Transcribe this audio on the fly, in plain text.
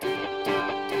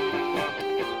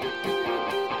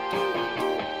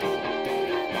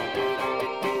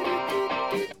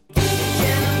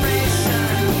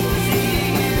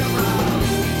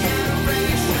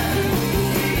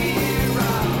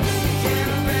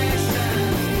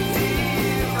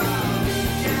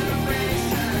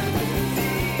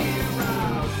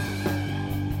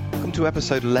to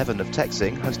episode 11 of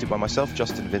techzing, hosted by myself,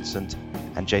 Justin Vincent,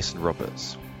 and Jason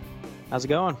Roberts. How's it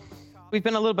going? We've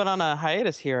been a little bit on a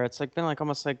hiatus here. It's been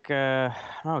almost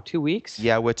 2 weeks.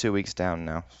 Yeah, we're 2 weeks down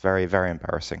now. Very, very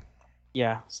embarrassing.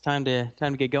 Yeah, it's time to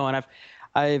get going.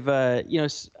 I've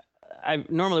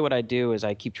normally what I do is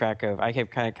I keep track of. I have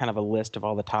kind of a list of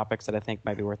all the topics that I think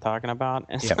might be worth talking about,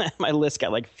 and so my list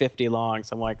got like 50 long.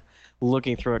 So I'm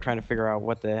looking through it, trying to figure out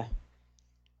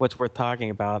what's worth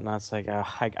talking about, and I was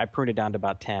I pruned it down to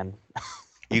about 10.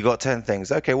 You got 10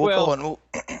 things. Okay, well, go on.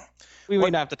 We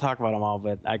wouldn't have to talk about them all,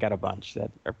 but I got a bunch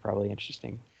that are probably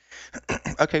interesting.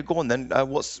 Okay, go on then.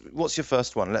 What's your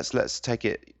first one? Let's take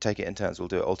it in turns. We'll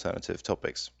do it alternative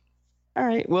topics. All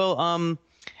right. Well, I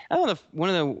don't know if one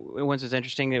of the ones was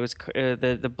interesting. It was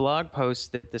the blog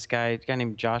post that a guy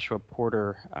named Joshua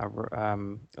Porter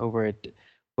over at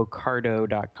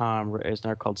Bocardo.com is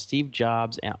now called Steve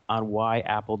Jobs on Why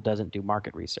Apple Doesn't Do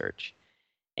Market Research.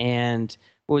 And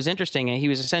what was interesting, he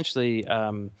was essentially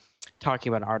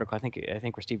talking about an article, I think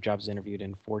where Steve Jobs was interviewed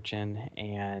in Fortune,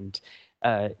 and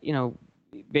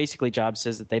basically Jobs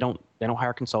says that they don't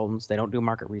hire consultants, they don't do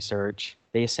market research,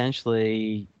 they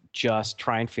essentially just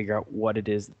try and figure out what it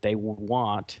is that they would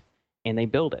want, and they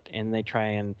build it. And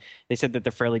they said that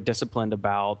they're fairly disciplined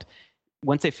about,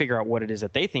 once they figure out what it is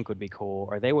that they think would be cool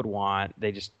or they would want,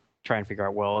 they just try and figure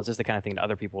out, well, is this the kind of thing that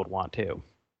other people would want too?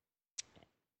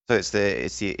 So it's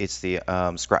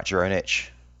the scratch your own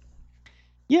itch.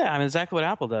 Yeah, I mean, exactly what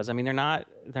Apple does. I mean, they're not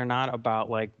about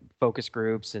like focus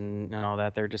groups and all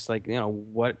that. They're just like,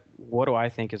 what do I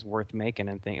think is worth making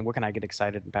and what can I get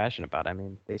excited and passionate about? I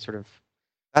mean, they sort of.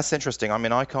 That's interesting. I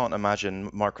mean, I can't imagine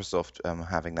Microsoft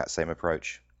having that same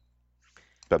approach,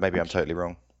 but maybe I'm totally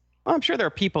wrong. Well, I'm sure there are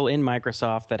people in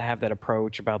Microsoft that have that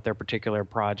approach about their particular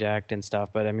project and stuff,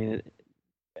 but I mean,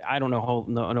 I don't know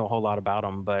a whole lot about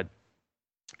them, but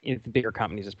if the bigger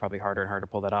companies, it's probably harder and harder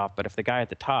to pull that off. But if the guy at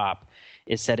the top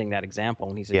is setting that example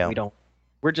and he says,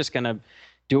 we're just going to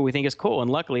do what we think is cool. And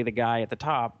luckily the guy at the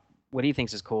top, what he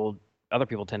thinks is cool, other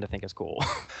people tend to think is cool.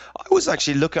 I was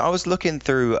looking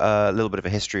through a little bit of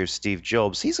a history of Steve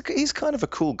Jobs. He's kind of a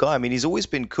cool guy. I mean, he's always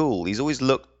been cool. He's always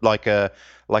looked like a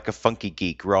funky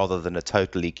geek rather than a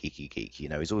totally geeky geek.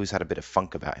 He's always had a bit of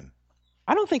funk about him.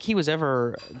 I don't think he was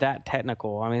ever that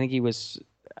technical. I mean, I think he was.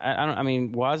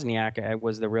 Wozniak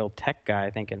was the real tech guy,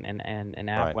 I think, in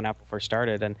Apple, when Apple first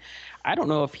started, and I don't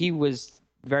know if he was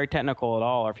very technical at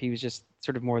all, or if he was just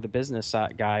sort of more the business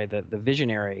guy, the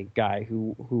visionary guy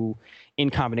who, in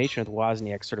combination with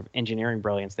Wozniak's sort of engineering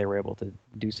brilliance, they were able to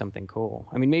do something cool.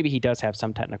 I mean, maybe he does have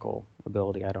some technical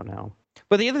ability. I don't know.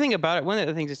 But the other thing about it, one of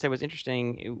the things he said was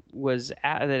interesting, was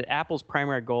that Apple's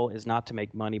primary goal is not to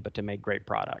make money, but to make great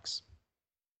products.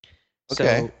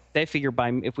 Okay. So they figure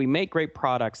if we make great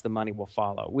products, the money will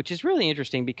follow, which is really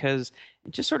interesting because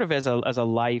just sort of as a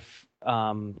life,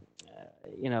 a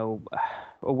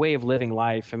way of living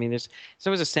life. I mean, there's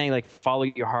always a saying like, follow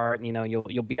your heart, and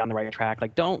you'll be on the right track.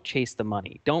 Like, don't chase the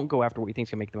money. Don't go after what you think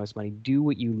is gonna make the most money. Do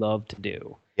what you love to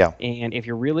do. Yeah. And if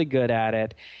you're really good at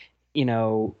it,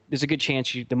 there's a good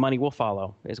chance the money will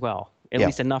follow as well. At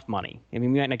least enough money. I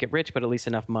mean, we might not get rich, but at least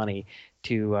enough money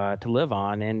to live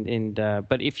on.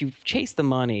 But if you chase the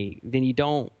money, then you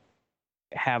don't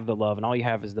have the love, and all you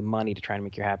have is the money to try and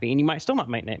make you happy. And you might not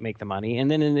make the money, and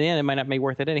then in the end, it might not be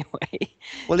worth it anyway.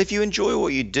 Well, if you enjoy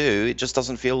what you do, it just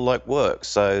doesn't feel like work.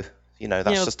 So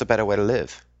that's just a better way to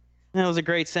live. It was a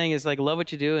great saying. Is like, love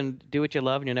what you do and do what you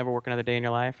love, and you'll never work another day in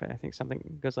your life. I think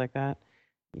something goes like that.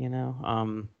 I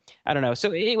don't know.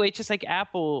 So anyway, it's just like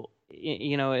Apple.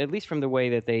 At least from the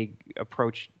way that they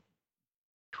approach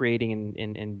creating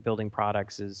and building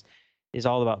products is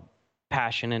all about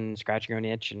passion and scratching your own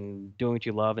itch and doing what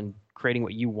you love and creating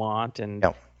what you want and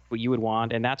what you would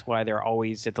want. And that's why they're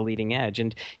always at the leading edge.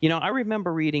 And, I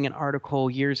remember reading an article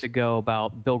years ago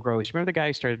about Bill Gross. Remember the guy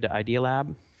who started the Idea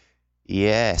Lab?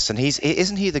 Yes. And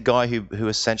isn't he the guy who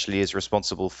essentially is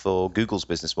responsible for Google's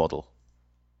business model?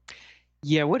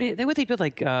 Yeah, what they built,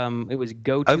 like it was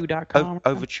GoTo.com?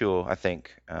 Overture, I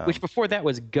think. Which before that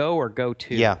was Go or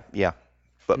GoTo. Yeah.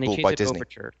 But and they bought changed by it to Disney.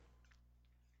 Overture.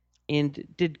 And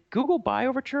did Google buy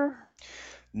Overture?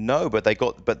 No, but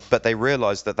they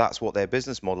realized that that's what their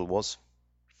business model was.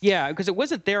 Yeah, because it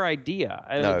wasn't their idea.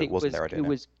 It wasn't their idea. It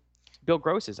was Bill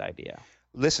Gross's idea.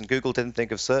 Listen, Google didn't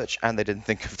think of search, and they didn't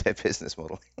think of their business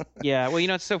model. Yeah, well,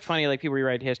 it's so funny. Like, people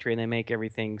rewrite history, and they make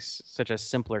everything such a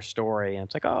simpler story. And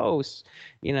it's like,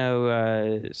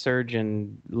 Serge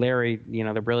and Larry,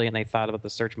 they're brilliant. And they thought about the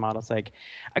search model. It's like,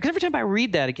 because every time I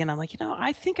read that again, I'm like,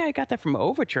 I think I got that from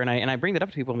Overture. And I bring that up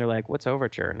to people, and they're like, what's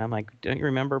Overture? And I'm like, don't you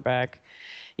remember back?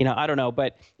 I don't know.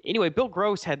 But anyway, Bill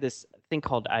Gross had this thing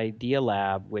called Idea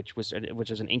Lab, which was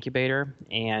an incubator,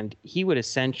 and he would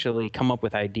essentially come up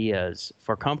with ideas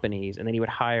for companies, and then he would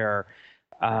hire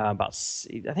I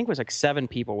think it was like 7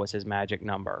 people was his magic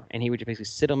number, and he would just basically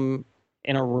sit them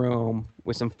in a room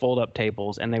with some fold-up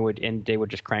tables, and they would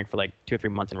just crank for like 2 or 3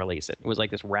 months and release it. It was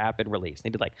like this rapid release. They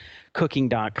did like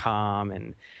Cooking.com,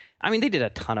 and I mean they did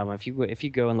a ton of them. If you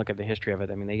go and look at the history of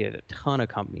it, I mean they did a ton of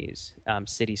companies,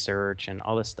 City Search and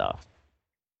all this stuff.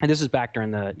 And this was back during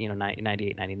the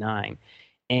 98, 99.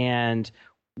 And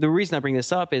the reason I bring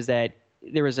this up is that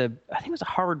there was I think it was a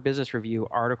Harvard Business Review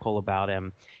article about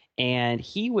him, and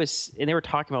they were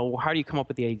talking about, well, how do you come up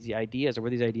with the ideas, or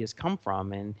where these ideas come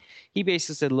from? And he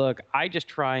basically said, look, I just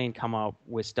try and come up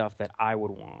with stuff that I would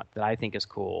want, that I think is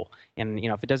cool. And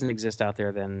if it doesn't exist out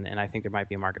there, then and I think there might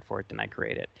be a market for it, then I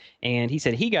create it. And he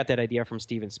said he got that idea from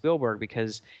Steven Spielberg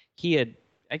because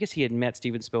I guess he had met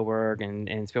Steven Spielberg,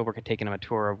 and Spielberg had taken him a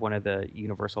tour of one of the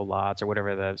Universal lots or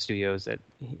whatever the studios that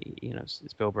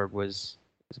Spielberg was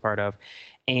a part of,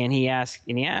 and he asked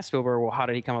Spielberg, well, how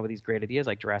did he come up with these great ideas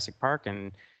like Jurassic Park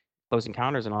and Close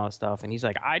Encounters and all that stuff? And he's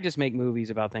like, I just make movies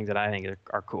about things that I think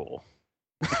are cool.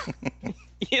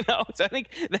 So I think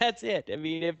that's it. I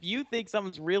mean, if you think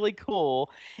something's really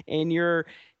cool and you're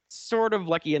sort of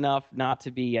lucky enough not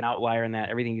to be an outlier in that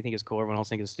everything you think is cool, everyone else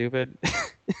thinks is stupid,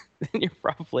 then you're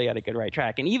probably on a good right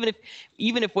track. And even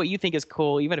if what you think is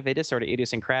cool, even if it is sort of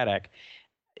idiosyncratic,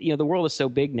 the world is so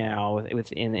big now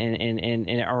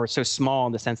or so small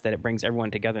in the sense that it brings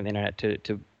everyone together on the internet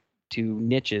to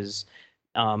niches,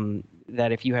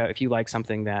 that if you like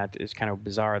something that is kind of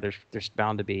bizarre, there's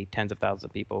bound to be tens of thousands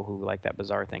of people who like that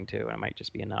bizarre thing too, and it might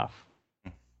just be enough.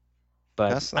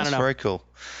 But That's I don't know. very cool.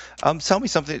 Tell me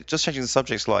something. Just changing the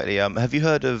subject slightly. Have you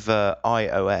heard of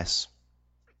iOS?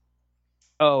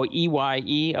 Oh,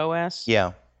 EYEOS?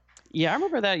 Yeah. Yeah, I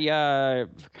remember that. Yeah,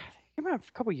 came out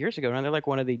a couple years ago, and they're like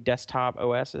one of the desktop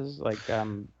OSs, like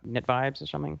NetVibes or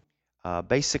something.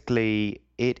 Basically,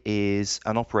 it is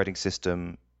an operating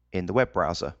system in the web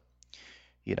browser.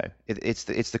 It's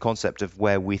the concept of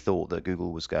where we thought that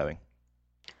Google was going.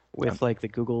 With like the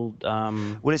Google.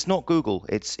 Well, it's not Google.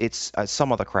 It's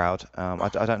some other crowd.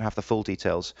 I don't have the full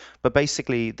details, but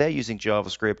basically they're using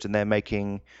JavaScript and they're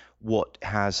making what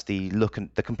has the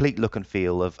complete look and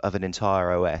feel of an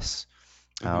entire OS.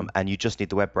 And you just need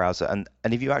the web browser. And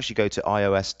if you actually go to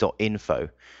ios.info,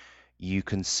 you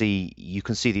can see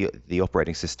the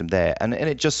operating system there, and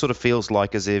it just sort of feels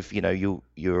like as if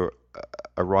you're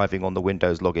arriving on the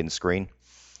Windows login screen.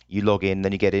 You log in,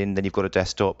 then you get in, then you've got a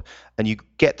desktop, and you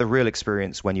get the real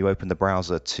experience when you open the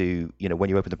browser to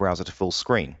full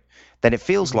screen. Then it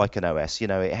feels like an OS.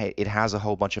 It has a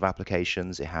whole bunch of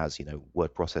applications. It has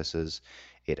word processors.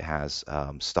 It has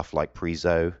stuff like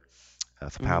Prezo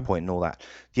for PowerPoint and all that.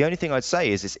 The only thing I'd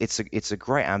say is it's a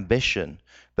great ambition,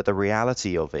 but the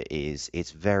reality of it is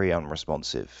it's very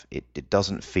unresponsive. It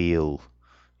doesn't feel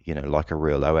like a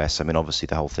real OS. I mean, obviously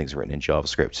the whole thing's written in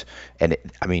JavaScript, and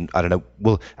I mean, I don't know.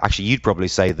 Well, actually, you'd probably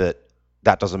say that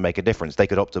doesn't make a difference. They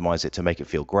could optimize it to make it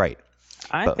feel great.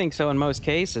 I think so in most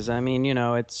cases. I mean,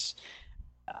 it's.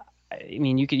 I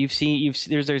mean,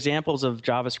 there's examples of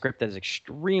JavaScript that is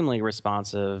extremely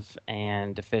responsive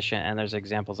and efficient, and there's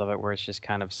examples of it where it's just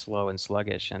kind of slow and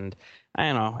sluggish. And I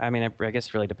don't know. I mean, I guess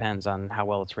it really depends on how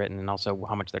well it's written and also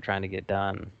how much they're trying to get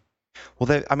done.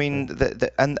 Well, I mean,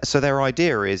 and so their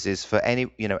idea is for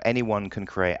anyone can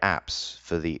create apps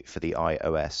for the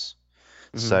iOS.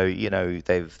 So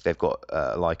they've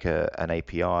got like an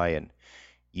API, and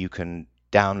you can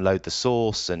download the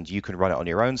source, and you can run it on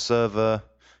your own server.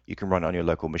 You can run it on your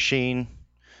local machine.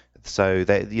 So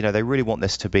they really want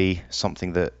this to be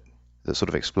something that sort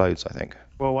of explodes, I think.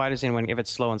 Well, why does anyone, if it's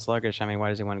slow and sluggish, I mean, why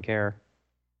does anyone care?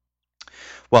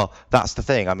 Well, that's the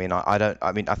thing. I mean, I don't.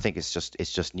 I mean, I think it's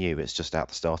just new. It's just out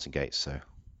the starting gate. So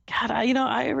God,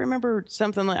 I remember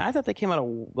something like I thought they came out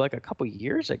like a couple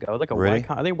years ago, like a really,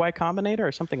 are they Y Combinator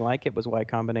or something like it was Y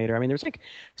Combinator. I mean, there's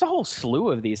a whole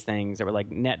slew of these things that were like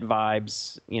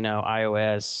NetVibes,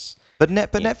 iOS. I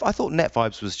thought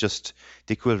NetVibes was just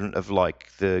the equivalent of like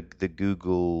the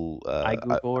Google.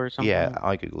 iGoogle or something. Yeah,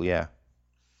 iGoogle. Yeah.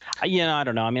 I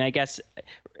don't know. I mean, I guess,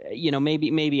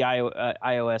 maybe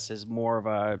iOS is more of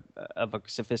a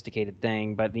sophisticated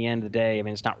thing, but at the end of the day, I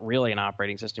mean, it's not really an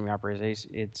operating system.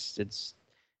 It's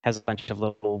has a bunch of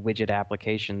little widget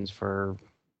applications for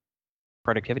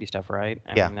productivity stuff, right?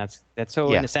 I mean, that's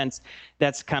so in a sense,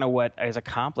 that's kind of what is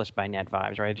accomplished by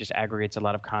NetVibes, right? It just aggregates a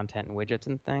lot of content and widgets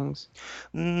and things.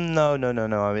 No, no, no,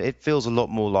 no. I mean, it feels a lot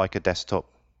more like a desktop.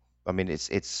 I mean,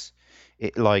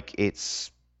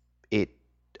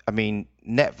 I mean,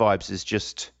 NetVibes is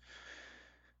just.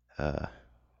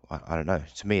 I don't know.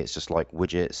 To me, it's just like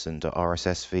widgets and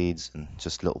RSS feeds and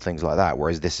just little things like that.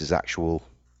 Whereas this is actual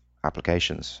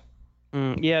applications.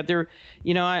 Yeah, there.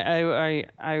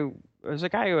 I was a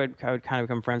guy I would kind of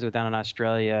become friends with down in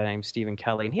Australia named Stephen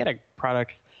Kelly, and he had a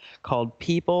product called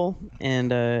People,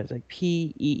 and it's like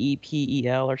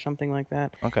Peepel or something like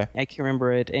that. Okay. I can't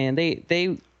remember it. And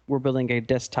they were building a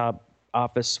desktop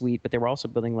office suite, but they were also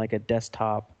building like a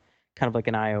desktop, kind of like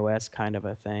an iOS kind of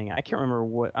a thing. I can't remember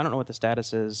what. I don't know what the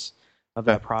status is of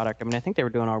Okay. that product. I mean, I think they were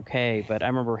doing okay, but I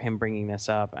remember him bringing this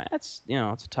up. That's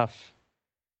it's a tough.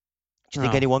 Do you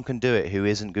think Oh, anyone can do it who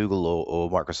isn't Google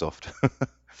or Microsoft?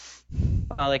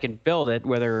 well, they can build it,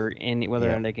 whether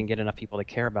Yeah. they can get enough people to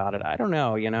care about it. I don't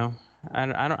know.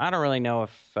 I don't really know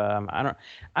if I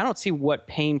don't see what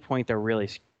pain point they're really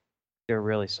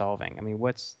solving. I mean,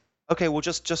 what's Okay, well,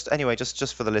 just anyway,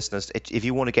 just for the listeners, if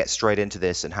you want to get straight into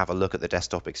this and have a look at the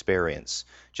desktop experience,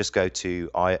 just go to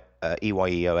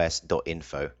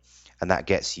eyeos.info, and that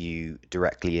gets you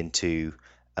directly into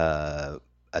a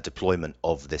deployment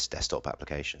of this desktop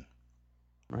application.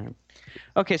 right?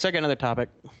 Okay, so I got another topic.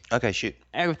 Okay, shoot.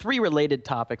 I have three related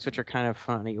topics, which are kind of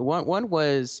funny. One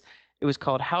was it was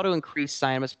called "How to Increase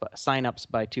Signups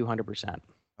by 200%."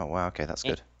 Oh wow, okay, that's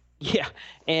good. Yeah,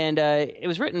 and it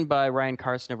was written by Ryan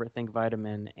Carson over at Think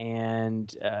Vitamin,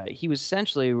 and he was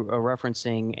essentially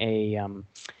referencing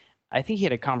I think he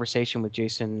had a conversation with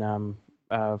Jason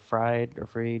Fried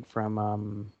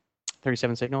from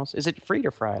 37 Signals. Is it Fried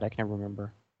or Fried? I can never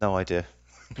remember. No idea.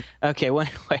 Okay, well,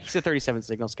 anyway, he's a 37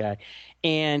 Signals guy,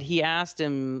 and he asked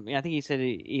him. I think he said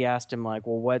he asked him like,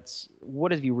 "Well,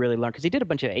 what have you really learned?" Because he did a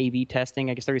bunch of A/B testing.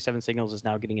 I guess 37 Signals is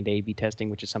now getting into A/B testing,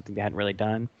 which is something they hadn't really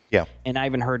done. Yeah. And I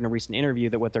even heard in a recent interview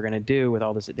that what they're going to do with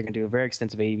all this, they're going to do a very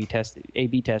extensive A/B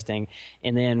testing,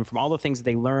 and then from all the things that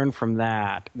they learn from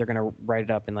that, they're going to write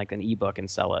it up in like an ebook and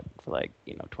sell it for like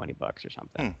 $20 or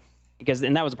something.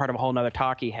 And that was a part of a whole nother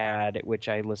talk he had, which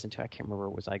I listened to. I can't remember.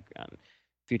 It was like on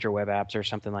Future Web Apps or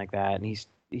something like that. And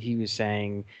he was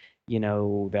saying,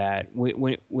 that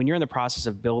when you're in the process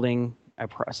of building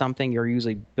something, you're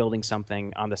usually building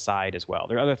something on the side as well.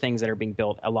 There are other things that are being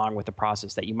built along with the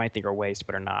process that you might think are waste,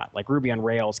 but are not. Like Ruby on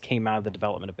Rails came out of the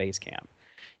development of Basecamp.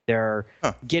 They're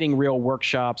getting real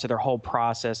workshops of their whole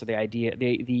process of the idea,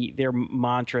 their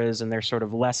mantras and their sort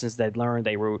of lessons they'd learned.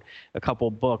 They wrote a couple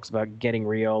books about getting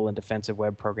real and defensive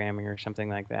web programming or something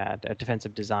like that.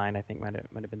 Defensive design, I think, might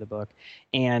have been the book.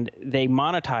 And they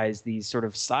monetize these sort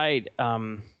of side,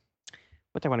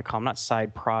 what do I want to call them? Not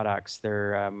side products.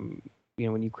 They're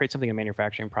when you create something in a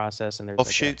manufacturing process and there's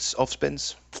Offshoots,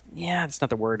 offspins, yeah, it's not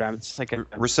the word. It's like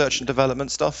research and development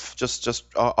stuff, just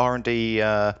R&D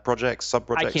projects, sub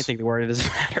projects. I can't think of the word. It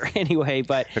doesn't matter anyway.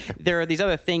 But there are these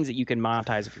other things that you can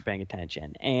monetize if you're paying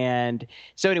attention. And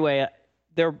so anyway,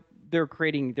 they're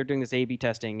doing this A/B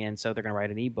testing, and so they're going to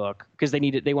write an ebook because they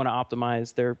want to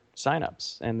optimize their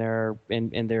signups and their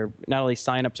not only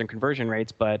signups and conversion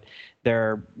rates, but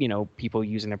their people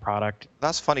using the product.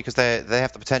 That's funny because they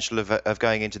have the potential of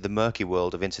going into the murky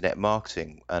world of internet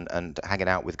marketing and hanging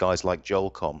out with guys like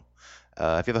Joel.com.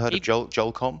 Have you ever heard of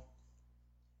Joel.com?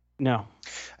 No.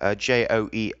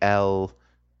 JOEL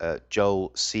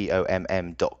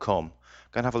JoelComm.com.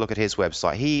 Go and have a look at his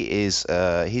website.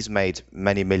 He's made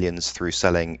many millions through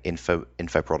selling info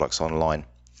products online.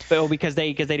 Because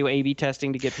they do A/B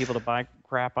testing to get people to buy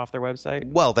crap off their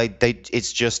website. Well,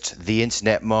 it's just the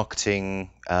internet marketing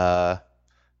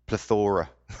plethora.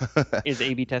 Is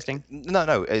A/B testing?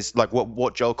 No, it's like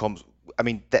what Joel.com's. I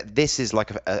mean, this is like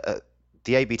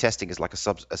the A/B testing is like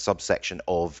a subsection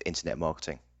of internet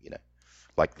marketing.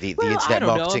 Like the internet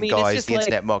marketing guys, the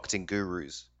internet marketing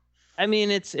gurus. I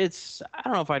mean, it's I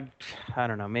don't know if I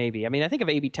don't know, maybe. I mean, I think of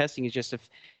A/B testing is just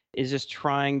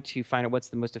trying to find out what's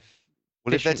the most efficient.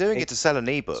 Well, if they're doing it to sell an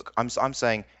ebook, I'm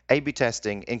saying A/B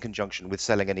testing in conjunction with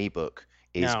selling an ebook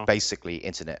is basically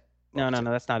internet marketing.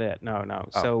 No, that's not it. No. Oh.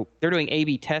 So they're doing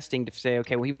A/B testing to say,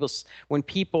 okay, well, when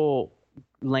people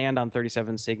land on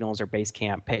 37 Signals or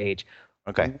Basecamp page,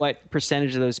 okay, what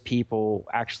percentage of those people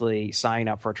actually sign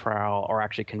up for a trial or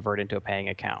actually convert into a paying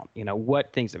account?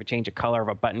 What things, do they change the color of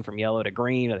a button from yellow to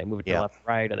green, or they move it to left to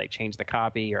right, or they change the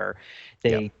copy, or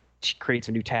they create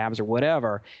some new tabs or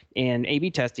whatever. And A/B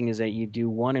testing is that you do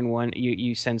one and one.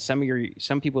 You send some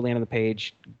people land on the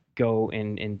page, go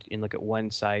and look at one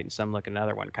site, and some look at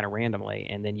another one, kind of randomly,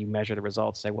 and then you measure the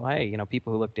results. Say, well, hey,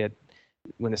 people who looked at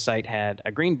when the site had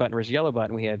a green button versus yellow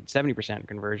button, we had 70%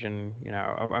 conversion,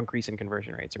 increase in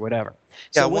conversion rates or whatever.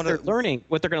 So what they're going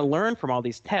to learn from all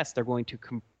these tests, they're going to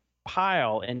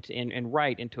compile and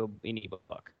write into an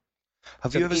ebook.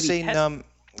 Have you ever seen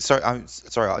Sorry, I'm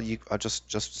sorry. I'll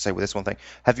just say with this one thing.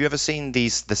 Have you ever seen the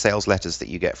sales letters that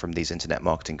you get from these internet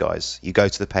marketing guys? You go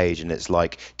to the page and it's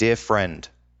like, "Dear friend,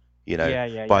 Yeah, yeah,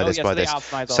 yeah. buy Oh, this, yeah. buy So they this."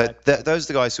 optimize all So that stuff. those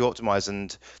are the guys who optimize,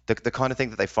 and the kind of thing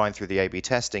that they find through the A/B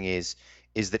testing is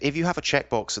that if you have a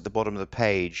checkbox at the bottom of the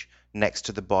page next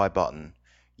to the buy button,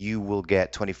 you will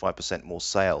get 25% more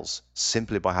sales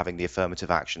simply by having the affirmative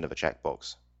action of a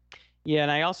checkbox. Yeah,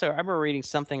 and I remember reading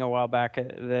something a while back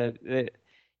that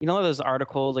you know those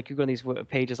articles like you go on these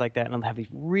pages like that and they'll have these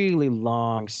really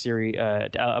long series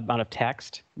amount of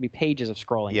text, it'd be pages of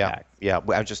scrolling Yeah, text. yeah.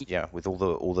 I'm just with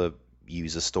all the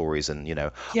user stories and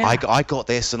Yeah, I got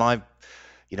this and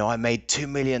I made $2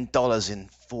 million in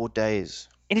 4 days.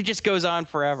 and it just goes on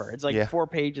forever. It's like Yeah, 4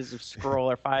 pages of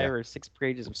scroll or five yeah. or 6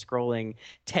 pages of scrolling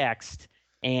text,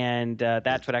 and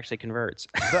that's what actually converts.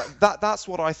 That's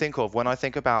what I think of when I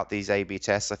think about these A/B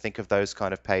tests. I think of those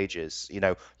kind of pages,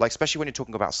 like especially when you're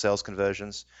talking about sales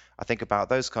conversions. I think about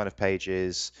those kind of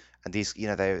pages, and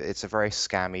it's a very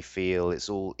scammy feel. It's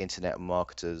all internet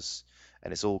marketers,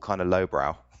 and it's all kind of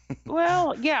lowbrow.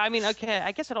 Well, yeah, I mean, okay,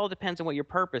 I guess it all depends on what your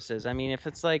purpose is. I mean, if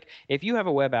it's like if you have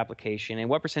a web application and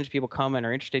what percentage of people come and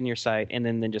are interested in your site and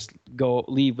then just go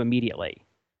leave immediately.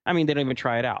 I mean, they don't even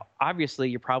try it out. Obviously,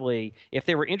 you're probably if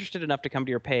they were interested enough to come to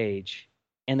your page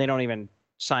and they don't even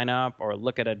sign up or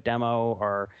look at a demo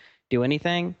or do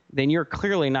anything, then you're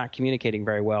clearly not communicating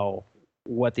very well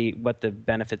what the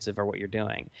benefits of or what you're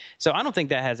doing. So I don't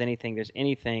think that has anything. There's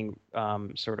anything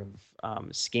sort of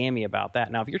scammy about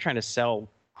that. Now, if you're trying to sell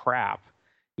crap,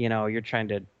 you're trying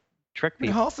to trick I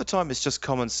mean, people. half the time it's just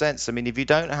common sense. I mean, if you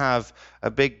don't have a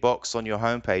big box on your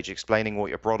homepage explaining what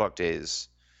your product is,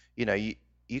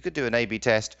 you could do an A/B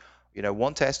test.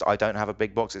 One test, I don't have a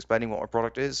big box explaining what my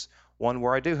product is. One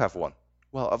where I do have one.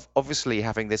 Well, obviously,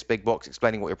 having this big box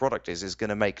explaining what your product is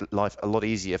going to make life a lot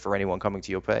easier for anyone coming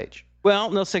to your page. Well,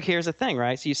 no, so here's the thing,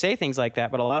 right? So you say things like that,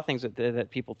 but a lot of things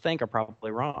that people think are probably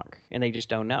wrong, and they just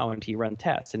don't know until you run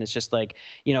tests. And it's just like,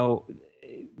 you know,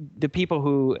 the people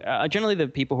who generally the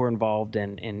people who are involved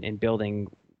in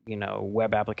building,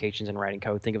 web applications and writing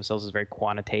code think of themselves as very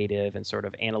quantitative and sort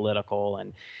of analytical,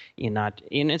 and not.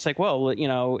 And it's like, well,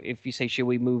 if you say, should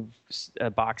we move a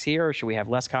box here, or should we have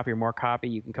less copy or more copy?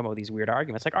 You can come up with these weird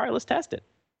arguments. Like, all right, let's test it.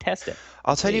 Test it.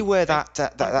 I'll tell you See, where right?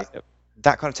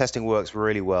 that kind of testing works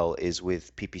really well is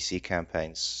with PPC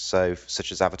campaigns, so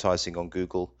such as advertising on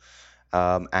Google.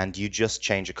 And you just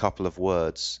change a couple of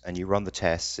words and you run the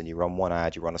tests and you run one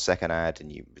ad, you run a second ad,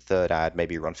 and you third ad,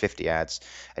 maybe you run 50 ads,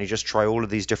 and you just try all of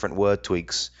these different word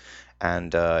tweaks,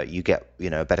 and you get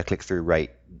a better click-through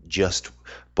rate just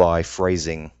by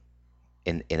phrasing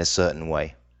in a certain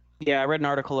way. Yeah, I read an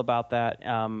article about that.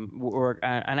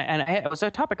 It was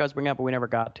a topic I was bringing up, but we never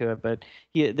got to it. But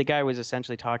the guy was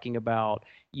essentially talking about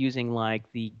using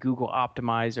like the Google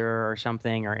Optimizer or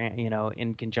something, or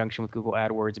in conjunction with Google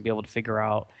AdWords, and be able to figure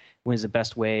out when is the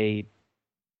best way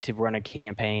to run a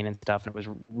campaign and stuff. And it was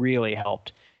really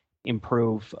helped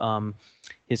improve the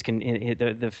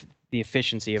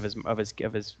efficiency of his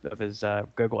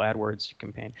Google AdWords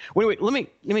campaign. Wait, let me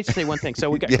just say one thing. So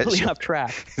we got Yeah, really sure. off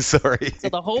track. Sorry. So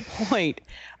the whole point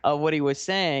of what he was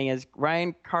saying is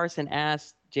Ryan Carson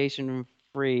asked Jason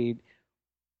Fried,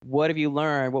 "What have you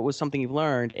learned? What was something you've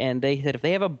learned?" And they said if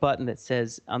they have a button that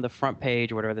says on the front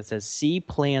page or whatever that says "See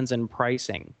plans and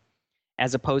pricing,"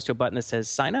 as opposed to a button that says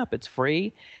 "Sign up, it's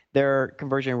free," their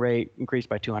conversion rate increased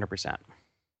by 200%.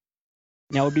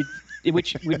 Now,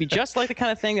 which would be just like the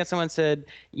kind of thing that someone said,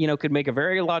 could make a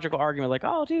very logical argument like,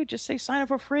 oh, dude, just say sign up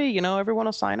for free. Everyone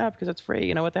will sign up because it's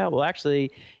free. What the hell? Well,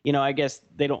 actually, I guess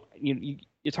they don't.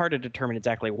 It's hard to determine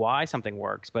exactly why something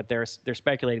works, but they're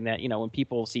speculating that when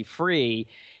people see free,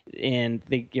 and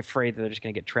they get afraid that they're just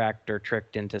going to get tracked or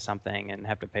tricked into something and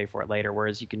have to pay for it later.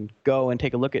 Whereas you can go and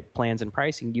take a look at plans and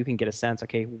pricing, you can get a sense,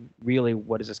 okay, really,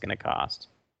 what is this going to cost?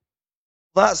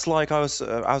 That's like I was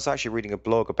actually reading a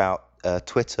blog about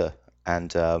Twitter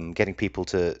and getting people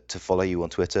to follow you on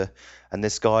Twitter, and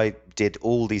this guy did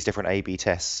all these different A/B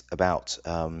tests about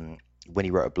when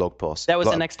he wrote a blog post. That was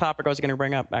the next topic I was going to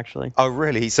bring up, actually. Oh,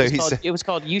 really? So he said, It was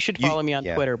called "You Should you Follow Me on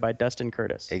yeah, Twitter" by Dustin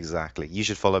Curtis. exactly. You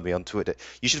should follow me on Twitter.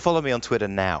 You should follow me on Twitter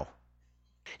now.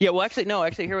 Yeah, well, actually, no,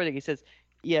 actually, here what he says.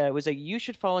 Yeah, it was like "You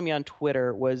should follow me on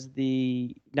Twitter" was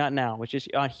the not now, which is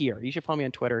on here. You should follow me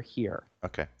on Twitter here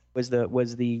Okay. was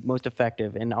the most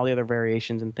effective, and all the other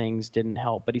variations and things didn't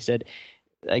help. But he said,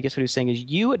 I guess what he was saying is,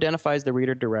 "You identifies the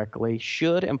reader directly,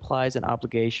 should implies an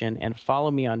obligation, and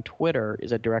follow me on Twitter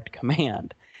is a direct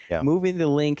command. Yeah. Moving the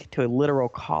link to a literal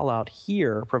call out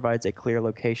here provides a clear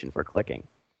location for clicking."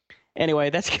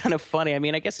 Anyway, that's kind of funny. I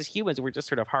mean, I guess as humans, we're just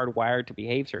sort of hardwired to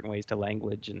behave certain ways to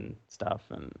language and stuff.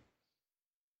 And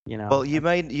You know, Well, you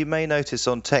may notice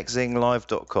on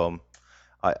techzinglive.com,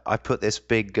 I put this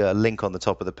big link on the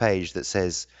top of the page that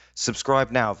says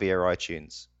subscribe now via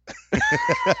iTunes.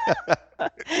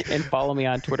 and follow me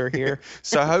on Twitter here.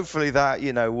 So hopefully that,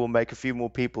 will make a few more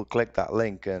people click that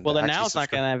link and Well, then actually now it's not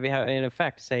subscribe. going to have in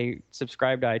effect say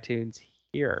subscribe to iTunes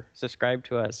here, subscribe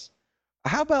to us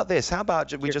How about this? How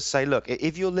about we here. just say, look,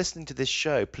 if you're listening to this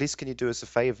show, please can you do us a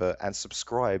favor and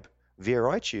subscribe via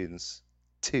iTunes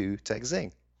to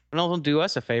techzing? And also do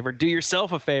us a favor, do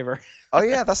yourself a favor. Oh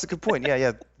yeah, that's a good point.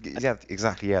 Yeah,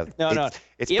 exactly. Yeah, No, no.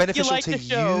 it's If you beneficial like to the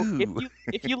show, you.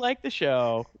 if you like the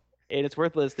show and it's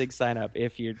worth listening, sign up.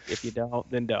 If you don't,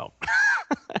 then don't.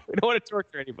 We don't want to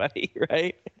torture anybody,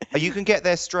 right? You can get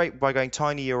there straight by going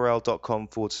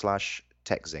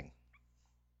tinyurl.com/techzing.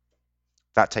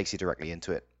 That takes you directly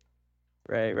into it.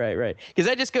 Right. Because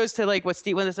that just goes to like what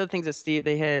Steve. One of the other things that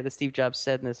Steve Jobs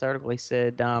said in this article. He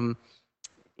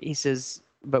says,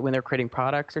 but when they're creating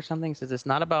products or something, he says it's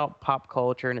not about pop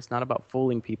culture and it's not about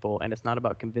fooling people and it's not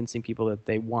about convincing people that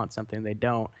they want something they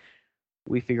don't.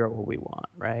 We figure out what we want,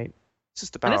 right? It's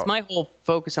just And that's about my whole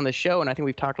focus on the show, and I think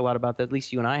we've talked a lot about that. At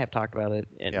least you and I have talked about it,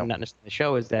 and yeah, not necessarily the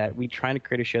show. Is that we trying to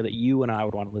create a show that you and I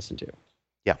would want to listen to?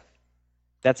 yeah.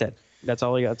 That's it. That's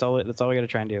all. That's all we got to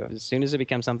try and do. As soon as it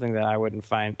becomes something that I wouldn't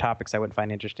find topics I wouldn't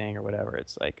find interesting or whatever,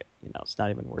 it's like it's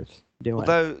not even worth doing.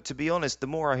 Although to be honest, the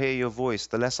more I hear your voice,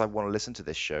 the less I want to listen to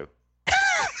this show.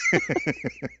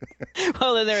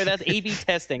 Well, then that's A/B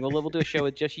testing. We'll do a show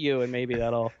with just you, and maybe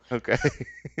that'll Okay.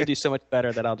 do so much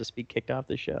better that I'll just be kicked off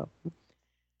the show.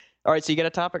 All right, so you got a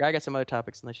topic? I got some other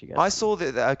topics, unless you got. I saw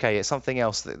that. Okay, it's something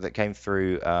else that came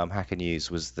through Hacker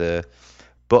News was the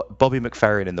Bobby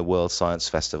McFerrin in the World Science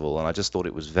Festival, and I just thought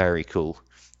it was very cool.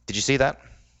 Did you see that?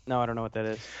 No, I don't know what that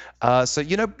is. So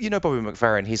Bobby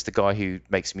McFerrin. He's the guy who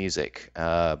makes music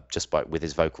just with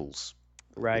his vocals.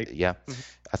 Right. Yeah,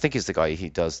 I think he's the guy who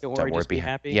does Don't worry, just be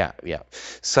happy. Yeah.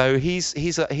 So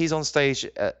he's on stage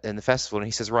in the festival and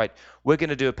he says, right, we're going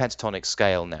to do a pentatonic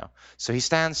scale now. So he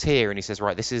stands here and he says,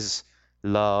 right, this is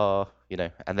la,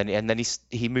 and then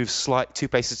he moves two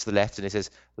paces to the left and he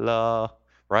says la,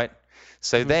 right.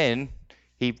 So then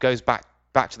he goes back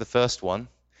to the first one,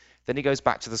 then he goes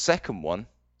back to the second one.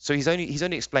 So he's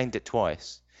only explained it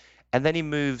twice, and then he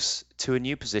moves to a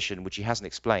new position which he hasn't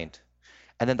explained.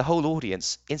 And then the whole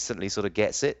audience instantly sort of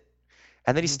gets it.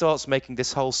 And then he starts making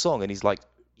this whole song and he's like,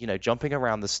 jumping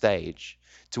around the stage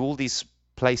to all these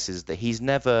places that he's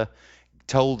never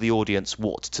told the audience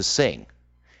what to sing.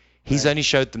 He's only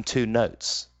showed them two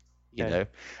notes, and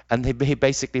he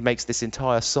basically makes this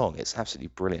entire song. It's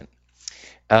absolutely brilliant.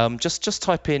 Just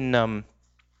type in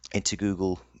into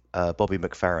Google Bobby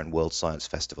McFerrin World Science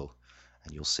Festival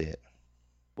and you'll see it.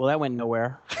 Well, that went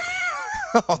nowhere.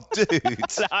 Oh, dude. No,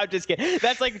 I'm just kidding.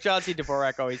 That's like John C.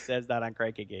 Dvorak always says that on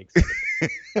Cranky Gigs.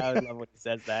 I always love when he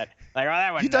says that. Like, oh,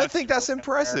 that one. You don't think that's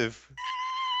impressive?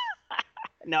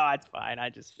 No, it's fine.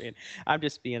 I'm just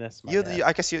being a smart ass.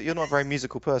 I guess you're not a very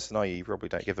musical person, are you? You probably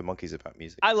don't give a monkeys about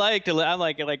music. I'm like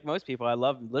most people. I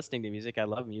love listening to music. I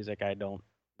love music. I don't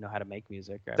know how to make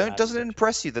music. Doesn't it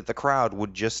impress you that the crowd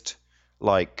would just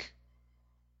like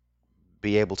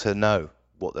be able to know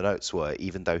what the notes were,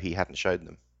 even though he hadn't showed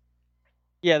them?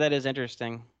 Yeah, that is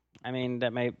interesting. I mean,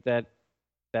 that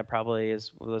probably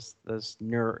is those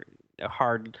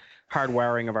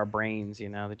hardwiring of our brains.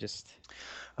 That just.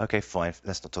 Okay, fine.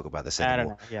 Let's not talk about this anymore. I don't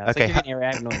know. Yeah. Okay.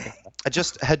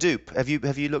 Just Hadoop. Have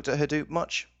you looked at Hadoop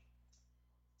much?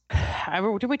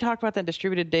 Did we talk about that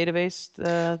distributed database?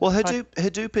 Well,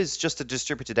 Hadoop is just a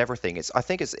distributed everything. I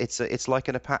think it's like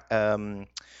from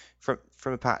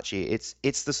Apache.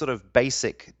 It's the sort of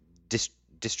basic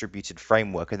distributed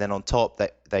framework, and then on top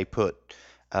they put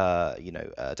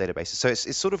databases. So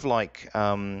it's sort of like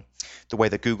the way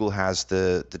that Google has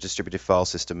the distributed file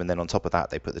system, and then on top of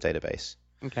that they put the database.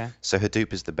 Okay. So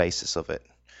Hadoop is the basis of it.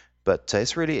 But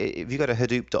it's really, if you go to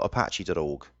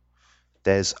hadoop.apache.org,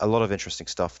 there's a lot of interesting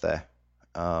stuff there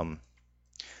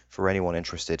for anyone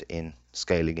interested in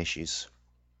scaling issues.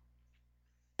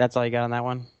 That's all you got on that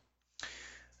one?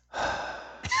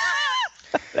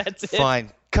 That's it.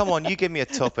 Fine. Come on, you give me a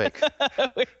topic.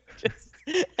 I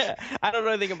don't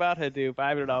know anything about Hadoop.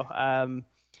 I don't know.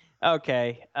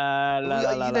 Okay.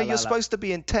 You're supposed to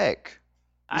be in tech.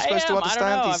 You're supposed to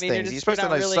understand these things. You're supposed to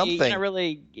know something. You're not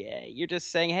really. Yeah, you're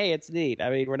just saying, "Hey, it's neat." I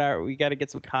mean, we got to get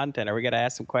some content, or we got to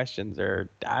ask some questions, or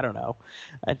I don't know.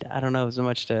 I don't know so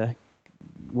much to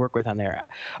work with on there.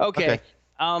 Okay.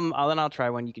 I'll try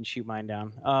one. You can shoot mine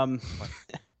down.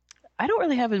 I don't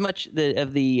really have as much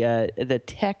of the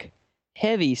tech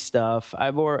heavy stuff.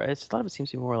 A lot of it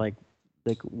seems to be more like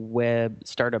like web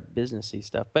startup businessy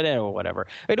stuff. But anyway, whatever.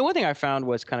 The one thing I found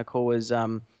was kind of cool was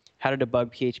how to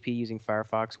debug PHP using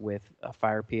Firefox with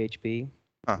Fire PHP.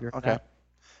 Huh, You heard of okay. that?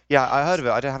 Yeah, I heard of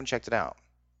it. Haven't checked it out.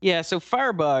 Yeah, so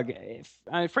Firebug,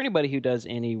 for anybody who does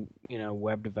any,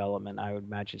 web development, I would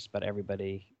imagine just about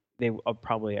everybody,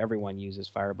 probably everyone uses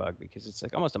Firebug because it's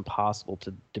like almost impossible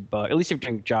to debug, at least if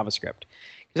you're doing JavaScript,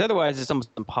 because otherwise it's almost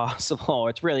impossible.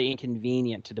 It's really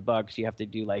inconvenient to debug because you have to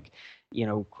do like,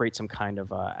 create some kind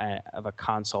of a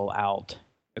console out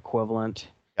equivalent,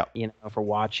 Yeah. for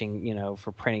watching,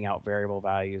 for printing out variable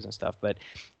values and stuff. But,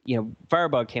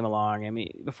 Firebug came along. I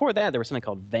mean, before that there was something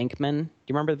called Venkman. Do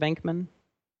you remember Venkman?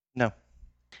 No.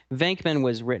 Venkman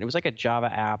was written. It was like a Java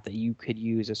app that you could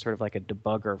use as sort of like a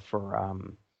debugger for.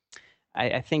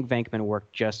 I think Venkman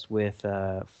worked just with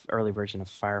early version of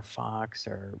Firefox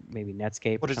or maybe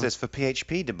Netscape or What is something. this for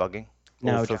PHP debugging? Or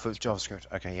No, for JavaScript?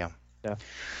 Okay, yeah. stuff.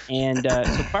 And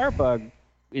so Firebug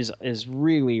is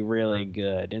really really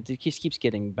good. It just keeps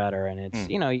getting better, and it's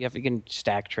Hmm. you can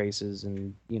stack traces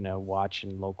and watch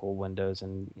in local windows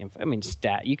and I mean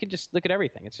stat. You can just look at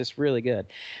everything. It's just really good.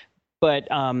 But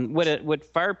what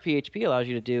Fire PHP allows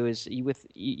you to do is you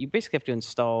basically have to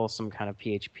install some kind of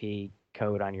PHP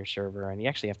code on your server, and you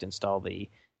actually have to install the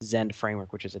Zend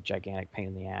framework, which is a gigantic pain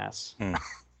in the ass. Hmm.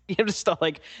 You have to install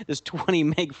like this 20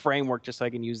 meg framework just so I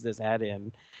can use this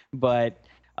add-in, but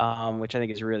which I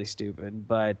think is really stupid.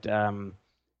 But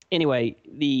anyway,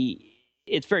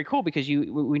 it's very cool because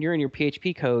when you're in your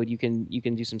PHP code, you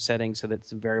can do some settings so that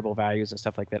some variable values and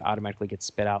stuff like that automatically get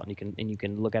spit out, and you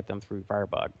can look at them through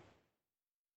Firebug.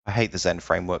 I hate the Zen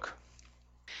framework.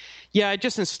 Yeah, I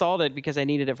just installed it because I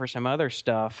needed it for some other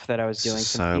stuff that I was doing.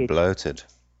 Some So bloated.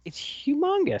 It's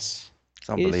humongous. It's It is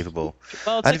unbelievable.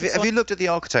 well, it's And like have you looked at the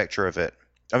architecture of it?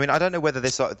 I mean, I don't know whether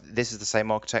this is the same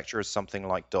architecture as something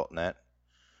like .NET.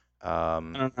 I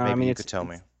don't know. I Maybe mean, you could tell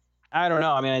me. I don't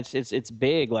know. I mean, it's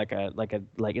big like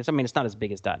it's. I mean, it's not as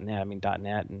big as .NET. I mean,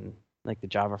 .NET and like the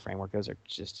Java framework, those are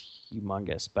just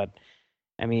humongous. But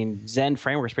I mean, Zen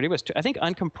framework is pretty much. I think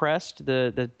uncompressed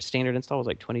the standard install was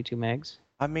like 22 megs.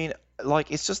 I mean, like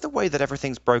it's just the way that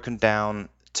everything's broken down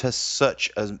to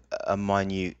such a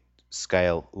minute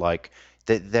scale. Like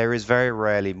that there is very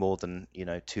rarely more than,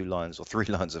 2 lines or 3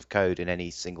 lines of code in any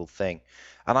single thing.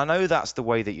 And I know that's the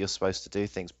way that you're supposed to do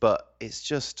things, but it's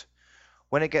just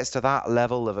when it gets to that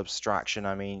level of abstraction,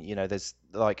 I mean, there's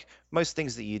like most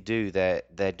things that you do,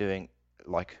 they're doing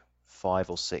like 5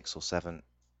 or 6 or 7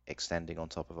 extending on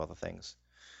top of other things.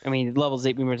 I mean, levels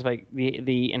eight remember like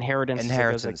the inheritance that goes like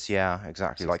Inheritance, yeah,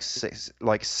 exactly. Like 6.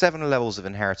 7 levels of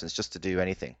inheritance just to do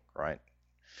anything, right?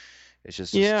 It's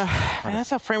just Yeah, kind and of that's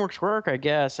how frameworks work, I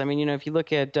guess. I mean, if you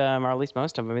look at, or at least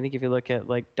most of them, I think if you look at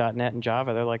like .NET and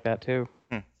Java, they're like that too.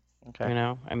 hmm, okay.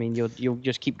 I mean, you'll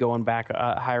just keep going back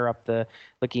higher up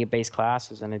looking at base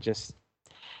classes, and it just,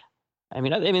 I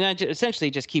mean, that essentially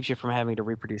just keeps you from having to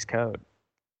reproduce code.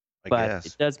 I But it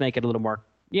guess. does make it a little more,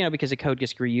 because the code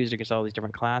gets reused against all these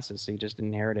different classes, so you just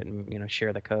inherit it and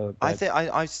share the code. I But think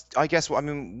I guess what I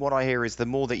mean what I hear is the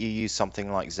more that you use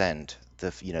something like Zend, the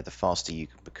faster you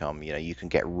can become. You can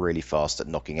get really fast at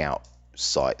knocking out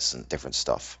sites and different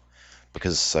stuff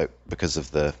because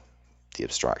of the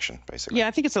abstraction basically. yeah,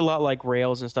 I think it's a lot like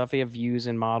Rails and stuff. They have views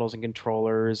and models and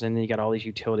controllers, and then you got all these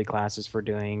utility classes for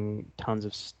doing tons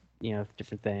of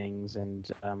different things.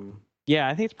 And yeah,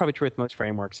 I think it's probably true with most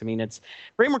frameworks. I mean, it's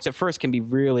frameworks at first can be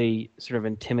really sort of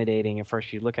intimidating. At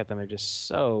first, you look at them, they're just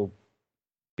so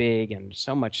big and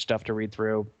so much stuff to read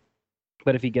through.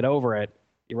 But if you get over it,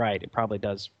 you're right. It probably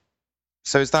does.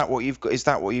 So is that what you've got? Is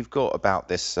that what you've got about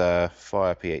this Fire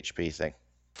PHP thing?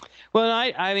 Well,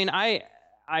 I mean,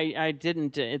 I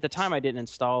didn't at the time. I didn't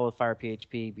install Fire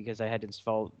PHP because I had to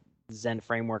install Zen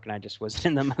framework, and I just wasn't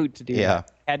in the mood to do Yeah.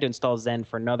 that. I had to install Zen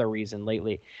for another reason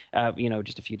lately,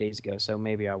 just a few days ago. So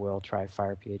maybe I will try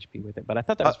Fire PHP with it. But I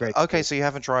thought that was very Okay, cool. so you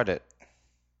haven't tried it.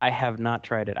 I have not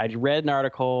tried it. I read an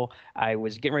article. I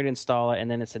was getting ready to install it, and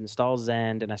then it said install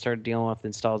Zend, and I started dealing with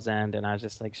install Zend, and I was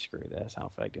just like, screw this. I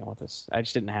don't feel like dealing with this. I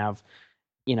just didn't have,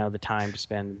 the time to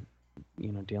spend,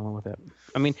 dealing with it.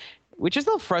 I mean, which is a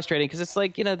little frustrating because it's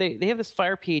like, they have this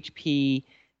Fire PHP.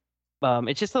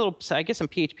 It's just a little, I guess, some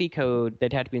PHP code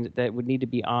that would need to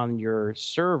be on your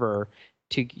server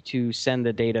to send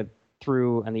the data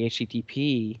through on the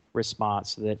HTTP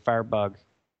response so that Firebug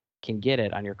can get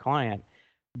it on your client.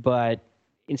 But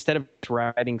instead of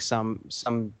writing some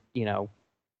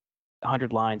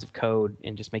 100 lines of code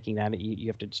and just making that, you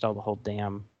have to install the whole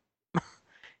damn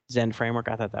Zen framework.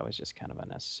 I thought that was just kind of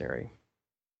unnecessary.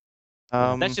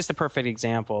 Yeah, that's Um, just a perfect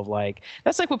example of like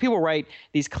that's like when people write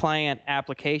these client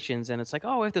applications and it's like,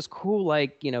 oh, we have this cool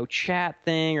like, chat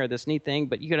thing or this neat thing,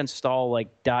 but you could install like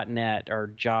 .NET or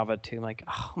Java too. Like,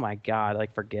 oh my God,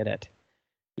 like forget it.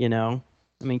 You know?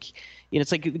 I mean,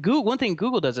 it's like Google, one thing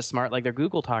Google does is smart, like their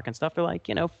Google Talk and stuff. They're like,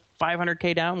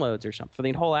 500K downloads or something for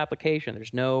the whole application.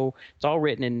 It's all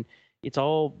written in, it's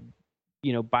all,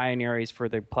 binaries for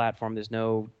the platform. There's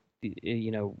no,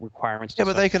 requirements yeah, to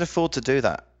but start. they can afford to do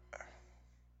that.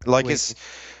 Like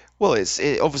Wait,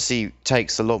 it obviously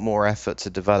takes a lot more effort to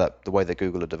develop the way that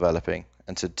Google are developing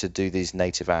and to do these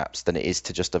native apps than it is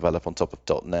to just develop on top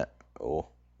of .NET or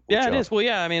yeah, it is. Java. Well,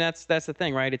 yeah, I mean that's the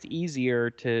thing, right? It's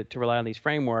easier to rely on these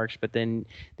frameworks, but then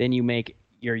you make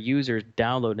your users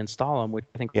download and install them, which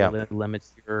I think Yeah. really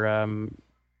limits your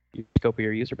scope of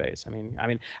your user base. I mean,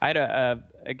 I had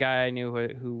a guy I knew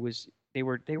who was they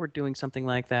were doing something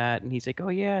like that, and he's like, oh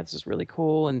yeah, this is really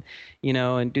cool, and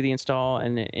and do the install,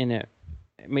 and it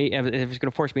was going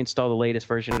to force me to install the latest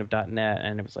version of .NET,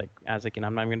 and it was like I was like,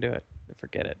 I'm not even going to do it.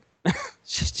 Forget it.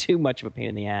 It's just too much of a pain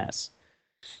in the ass.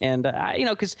 And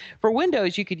because for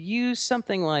Windows you could use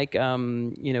something like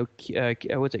what's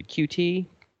it, Qt? You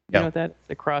know Yeah. what that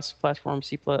the cross-platform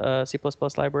C++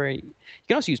 library. You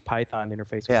can also use Python to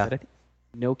interface with Yeah. it. I think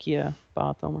Nokia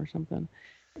bought them or something.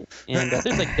 And there's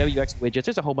like WX widgets.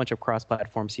 There's a whole bunch of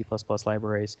cross-platform C++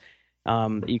 libraries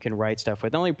that you can write stuff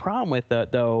with. The only problem with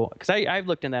though, because I've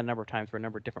looked in that a number of times for a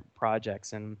number of different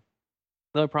projects, and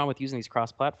the only problem with using these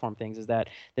cross-platform things is that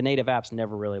the native apps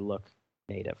never really look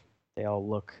native. They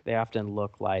often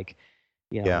look like,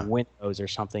 Yeah. Windows or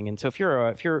something. And so if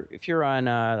you're on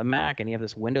a Mac and you have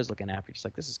this Windows looking app, you're just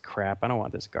like, this is crap. I don't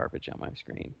want this garbage on my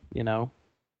screen.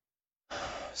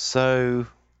 So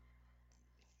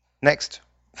next.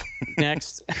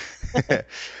 Next,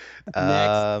 next.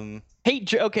 um.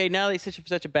 Okay, now they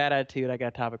such a bad attitude. I got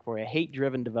a topic for you.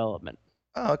 Hate-driven development.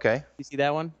 Oh, okay. You see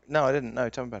that one? No, I didn't know.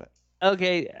 Tell me about it.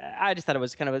 Okay, I just thought it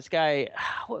was kind of this guy.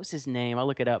 What was his name? I'll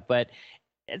look it up, but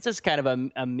it's just kind of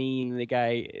a meme. The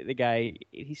guy,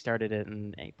 he started it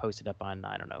and he posted up on,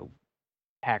 I don't know,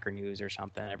 Hacker News or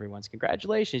something. Everyone's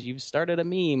congratulations, you've started a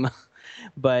meme.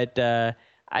 But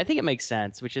I think it makes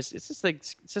sense, which is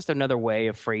it's just another way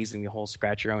of phrasing the whole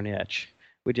scratch your own itch,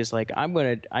 which is like I'm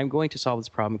going to solve this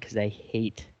problem because I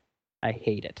hate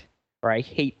it, or I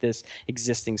hate this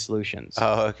existing solutions.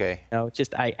 Oh, okay. It's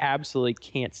just I absolutely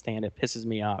can't stand it. Pisses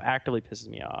me off. Actively pisses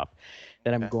me off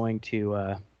that I'm Okay. going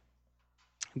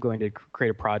to create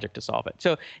a project to solve it.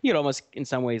 So you'd almost, in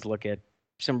some ways, look at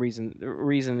some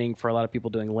reasoning for a lot of people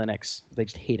doing Linux. They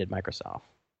just hated Microsoft.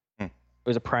 Hmm. It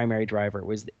was a primary driver. It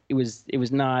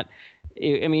was not.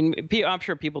 I mean, I'm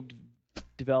sure people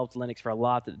developed Linux for a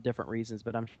lot of different reasons,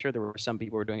 but I'm sure there were some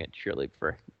people who were doing it purely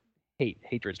for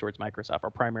hatred towards Microsoft,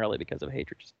 or primarily because of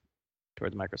hatred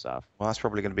towards Microsoft. Well, that's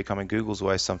probably going to be coming Google's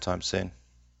way sometime soon.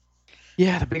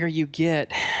 Yeah, the bigger you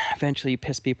get, eventually you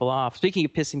piss people off. Speaking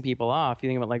of pissing people off, you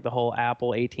think about like the whole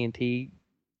Apple AT&T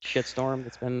shitstorm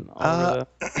that's been all over Uh,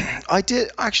 the. I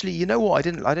did actually. You know what? I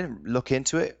didn't look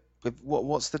into it.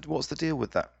 What's the deal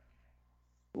with that?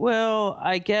 Well,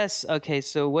 I guess okay.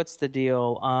 So what's the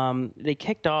deal? They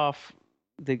kicked off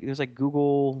there was like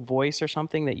Google Voice or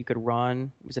something that you could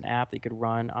run. It was an app that you could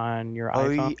run on your Oh,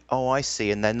 iPhone. oh, I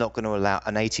see. And they're not going to allow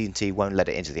an AT&T won't let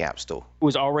it into the App Store. It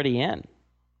was already in.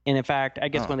 And in fact, I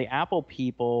guess Oh, one of the Apple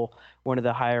people, one of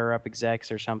the higher up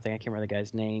execs or something, I can't remember the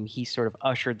guy's name, he sort of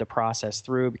ushered the process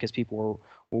through because people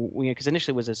because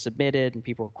initially it was submitted and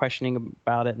people were questioning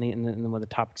about it. And then one of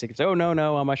the top executives, oh,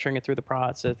 no, I'm ushering it through the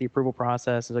process, the approval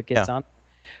process as it gets yeah. on.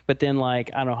 But then, like,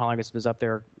 I don't know how long it was up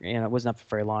there. It wasn't up for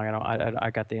very long.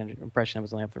 I got the impression it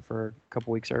was only up there for a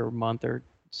couple weeks or a month or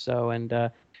so. And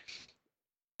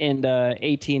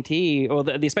AT&T, well,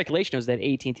 the speculation was that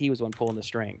AT&T was the one pulling the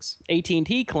strings.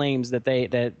 AT&T claims that they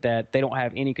don't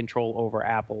have any control over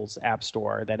Apple's App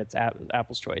Store, that it's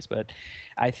Apple's choice. But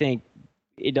I think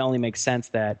it only makes sense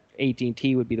that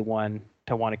AT&T would be the one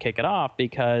to want to kick it off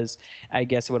because I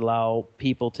guess it would allow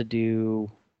people to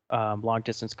do long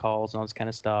distance calls and all this kind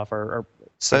of stuff, or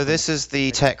So different. this is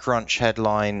the TechCrunch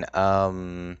headline.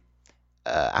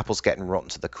 Apple's getting rotten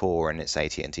to the core, and it's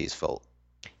AT&T's fault.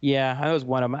 Yeah, that was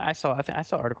one of them. I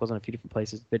saw articles in a few different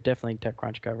places, but definitely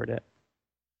TechCrunch covered it.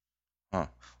 Huh.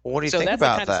 Well, what do you So think that's the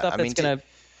about kind of that? stuff I that's mean,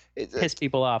 gonna piss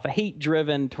people off. A hate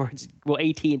driven towards, well,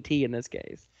 AT&T in this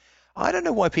case. I don't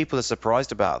know why people are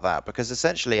surprised about that because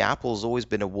essentially Apple's always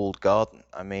been a walled garden.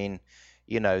 I mean,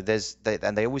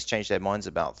 and they always change their minds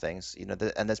about things. And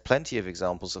there's plenty of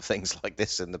examples of things like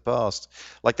this in the past.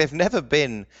 Like they've never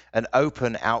been an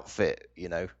open outfit,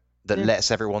 that Yeah. lets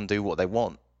everyone do what they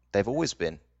want. They've always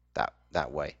been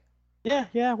that way. Yeah,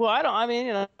 yeah. Well, I don't. I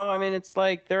mean, I mean, it's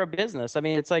like they're a business. I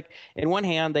mean, it's like in one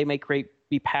hand they may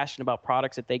be passionate about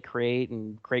products that they create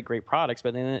and create great products,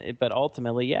 but then, but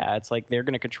ultimately, yeah, it's like they're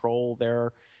going to control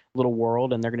their little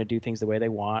world and they're going to do things the way they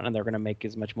want and they're going to make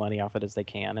as much money off it as they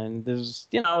can. And there's,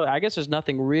 I guess there's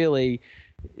nothing really.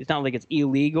 It's not like it's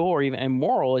illegal or even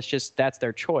immoral. It's just that's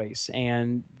their choice,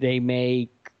 and they may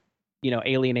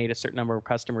alienate a certain number of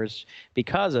customers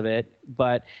because of it,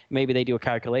 but maybe they do a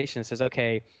calculation that says,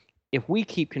 okay, if we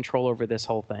keep control over this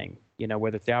whole thing,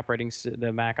 whether it's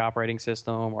the Mac operating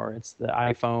system or it's the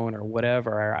iPhone or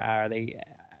whatever, or the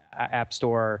App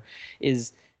Store,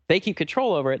 is they keep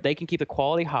control over it, they can keep the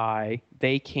quality high,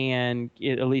 they can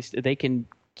at least they can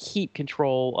keep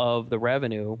control of the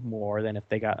revenue more than if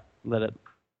they got let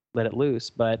it loose.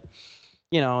 But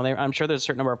I'm sure there's a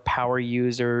certain number of power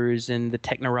users and the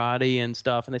technorati and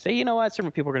stuff, and they say, you know what,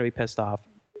 certain people are going to be pissed off.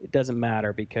 It doesn't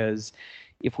matter because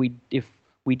if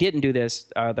we didn't do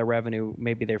this, the revenue,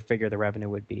 maybe they figure the revenue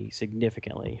would be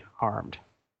significantly harmed.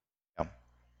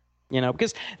 Yeah.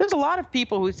 Because there's a lot of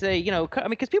people who say, I mean,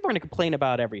 because people are going to complain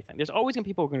about everything. There's always going to be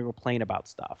people who are going to complain about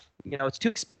stuff. It's too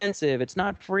expensive. It's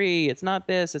not free. It's not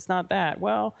this. It's not that.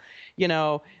 Well, you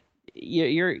know,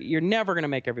 you're never going to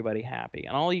make everybody happy,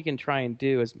 and all you can try and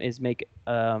do is make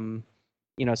a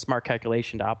smart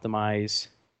calculation to optimize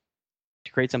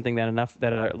to create something that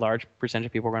a large percentage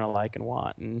of people are going to like and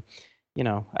want. And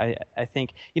I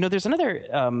think there's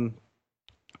another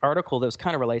article that was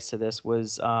kind of relates to this.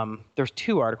 Was there's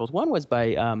two articles. One was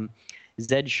by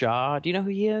Zed Shah. Do you know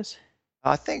who he is?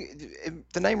 I think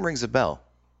the name rings a bell.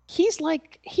 He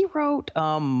wrote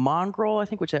Mongrel, I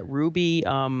think, which is that Ruby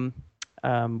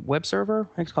web server.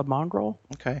 I think it's called Mongrel.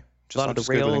 Okay, A lot I'm of the just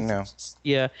googling now. Rails,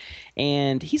 yeah.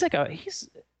 And he's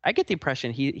I get the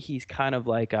impression he's kind of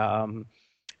like a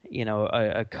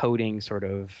coding sort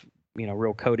of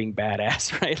real coding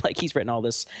badass, right? Like he's written all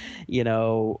this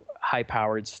high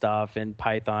powered stuff in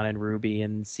Python and Ruby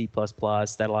and C++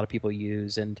 that a lot of people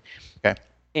use. Okay.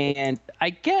 And I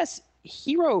guess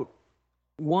he wrote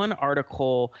one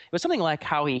article. It was something like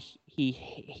how he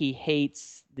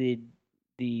hates the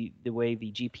way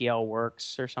the GPL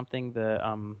works or something.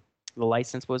 The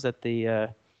license was that the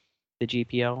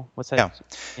GPL. What's that? Yeah.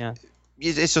 Yeah.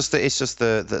 It's just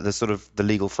the sort of the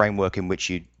legal framework in which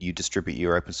you distribute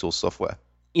your open source software.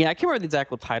 Yeah, I can't remember the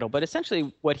exact title, but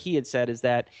essentially what he had said is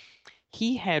that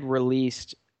he had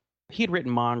released, he had written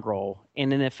Mongrel,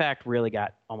 and in effect really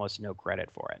got almost no credit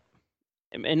for it,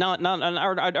 and not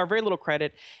or very little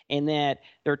credit, and that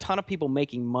there are a ton of people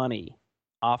making money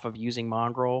off of using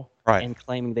Mongrel Right. and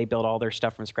claiming they built all their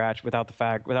stuff from scratch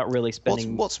without really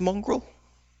spending. What's Mongrel?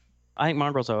 I think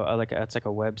Mongrel's it's like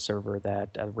a web server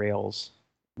that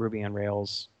Ruby on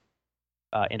Rails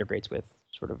integrates with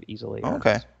sort of easily. Oh,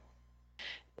 okay.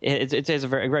 It has a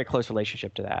very close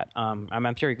relationship to that.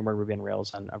 I'm sure you can run Ruby on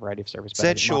Rails on a variety of servers.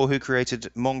 Zed Shaw, who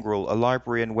created Mongrel, a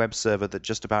library and web server that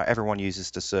just about everyone uses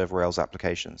to serve Rails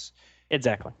applications,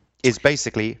 Exactly. is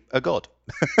basically a god.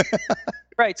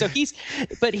 Right. So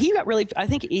but he got really, I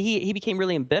think he became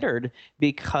really embittered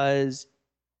because,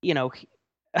 you know,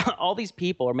 all these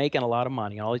people are making a lot of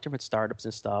money, all these different startups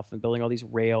and stuff, and building all these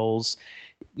Rails,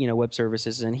 web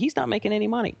services, and he's not making any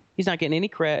money. He's not getting any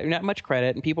credit, not much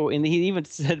credit. And he even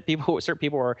said certain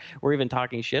people were even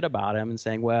talking shit about him and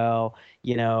saying, well,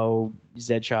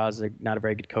 Zed Shah's not a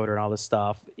very good coder and all this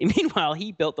stuff. Meanwhile,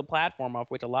 he built the platform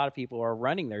off which a lot of people are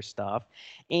running their stuff,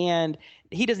 and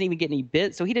he doesn't even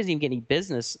get so he doesn't even get any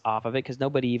business off of it because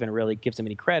nobody even really gives him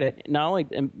any credit, not only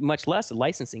and much less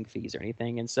licensing fees or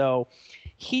anything. And so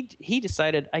he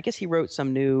decided, I guess he wrote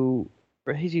some new,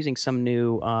 or he's using some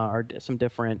new or some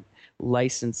different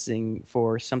licensing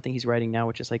for something he's writing now,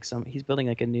 which is like he's building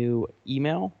like a new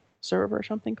email server or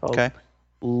something called Okay.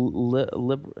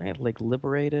 like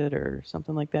Liberated or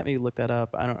something like that. Maybe look that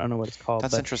up. I don't know what it's called.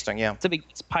 That's interesting. Yeah. It's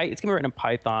gonna be written in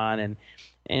Python, and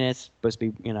it's supposed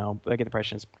to be, I get the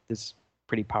impression it's this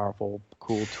pretty powerful,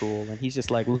 cool tool. And he's just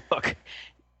like, look,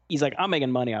 he's like, I'm making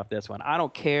money off this one. I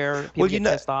don't care. People get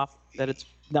pissed off that it's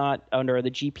not under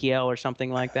the GPL or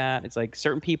something like that. It's like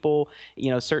certain people,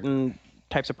 certain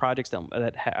types of projects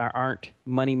that aren't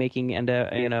money making, and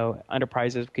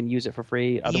enterprises can use it for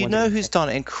free. Who's done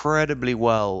incredibly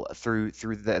well through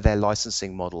their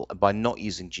licensing model by not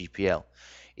using GPL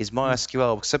is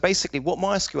MySQL. So basically, what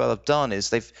MySQL have done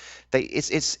is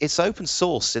it's open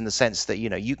source in the sense that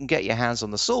you can get your hands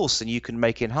on the source and you can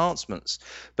make enhancements.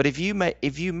 But if you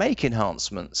make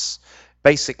enhancements,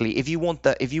 basically, if you want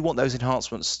those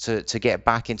enhancements to get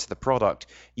back into the product,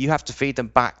 you have to feed them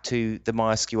back to the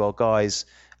MySQL guys,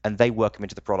 and they work them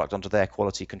into the product under their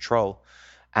quality control.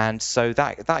 And so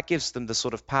that gives them the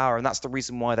sort of power, and that's the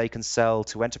reason why they can sell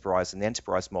to enterprise in the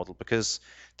enterprise model. Because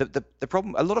the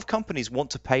problem, a lot of companies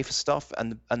want to pay for stuff,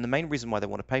 and the main reason why they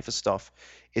want to pay for stuff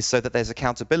is so that there's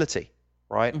accountability,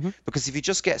 right? Hmm. Because if you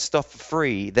just get stuff for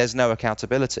free, there's no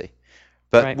accountability.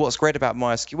 But Right. what's great about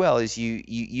MySQL is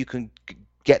you can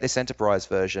get this enterprise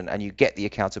version, and you get the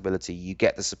accountability, you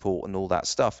get the support, and all that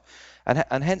stuff,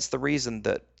 and hence the reason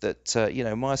that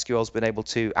MySQL's been able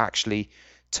to actually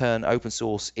turn open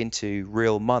source into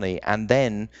real money, and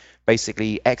then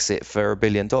basically exit for $1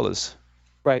 billion.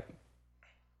 Right.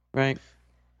 Right.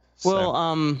 So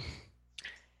Well,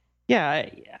 yeah,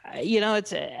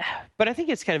 it's, but I think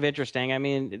it's kind of interesting. I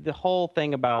mean, the whole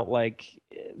thing about like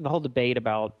the whole debate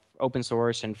about open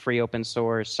source and free open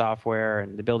source software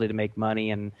and the ability to make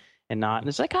money and not. And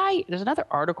it's like there's another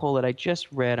article that I just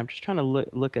read. I'm just trying to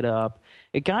look it up.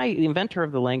 A guy, the inventor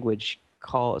of the language,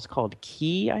 it's called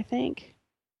Key, I think.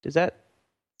 Does that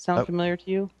sound oh, familiar to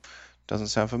you? doesn't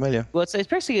sound familiar. Well, it's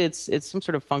basically it's some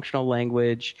sort of functional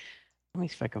language. Let me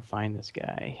see if I can find this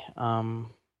guy.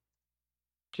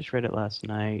 Just read it last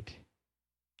night.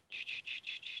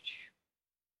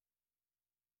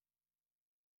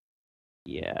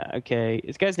 Yeah, okay.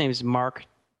 This guy's name is Mark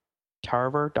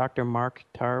Tarver, Dr. Mark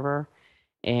Tarver,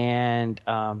 and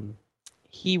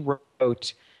he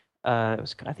wrote. I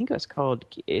think it was called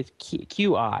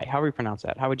QI. How do we pronounce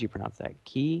that? How would you pronounce that?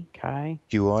 Kai,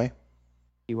 QI.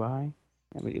 QI.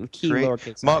 I mean, key Create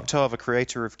lowercase Mark I. Tarver,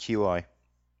 creator of QI.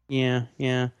 Yeah,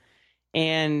 yeah.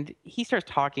 And he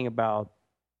starts talking about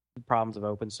the problems of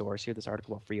open source. He had this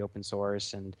article about free open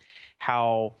source and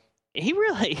how he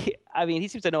really, I mean, he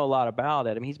seems to know a lot about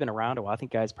it. I mean, he's been around a while. I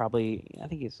think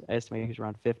he's estimated he's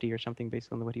around 50 or something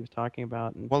based on what he was talking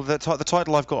about. And Well, the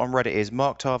title I've got on Reddit is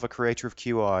Mark Tarver, creator of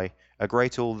QI, a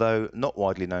great although not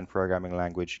widely known programming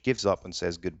language, gives up and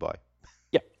says goodbye.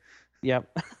 yeah, yep.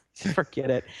 Forget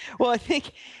it. Well, I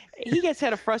think he gets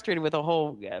kind of frustrated with the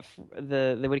whole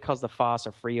the what he calls the FOSS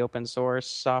or free open source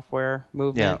software Yeah,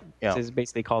 movement. yeah. Says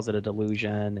basically calls it a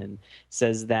delusion and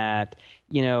says that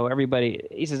everybody.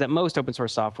 He says that most open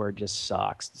source software just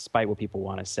sucks, despite what people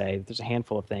want to say. There's a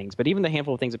handful of things, but even the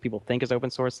handful of things that people think is open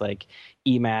source, like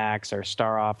Emacs or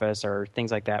Star Office or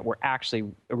things like that, were actually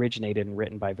originated and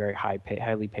written by very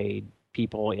highly paid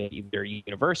people at either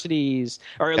universities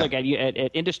or Yeah. look at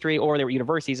industry, or they were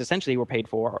universities essentially were paid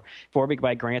for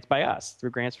by grants by us through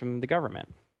grants from the government,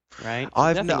 right? So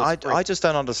I've no, nothing is free. I just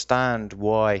don't understand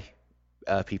why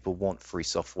people want free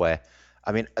software.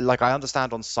 I mean, like I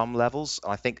understand on some levels.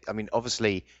 I think, I mean,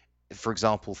 obviously, for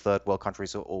example, third world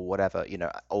countries or whatever,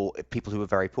 or people who are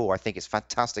very poor, I think it's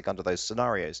fantastic under those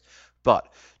scenarios. But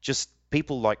just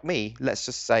people like me, let's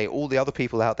just say all the other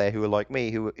people out there who are like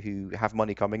me, who have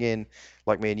money coming in,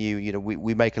 like me and you,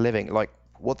 we make a living. Like,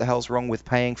 what the hell's wrong with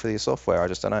paying for your software? I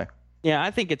just don't know. Yeah,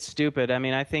 I think it's stupid. I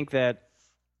mean, I think that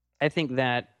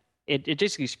it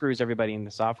basically screws everybody in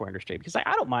the software industry because I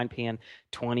don't mind paying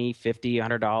 20, 50,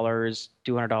 $100,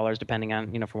 $200, depending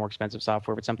on, for more expensive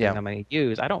software, but something Yeah. I'm going to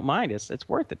use. I don't mind. It's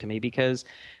worth it to me because,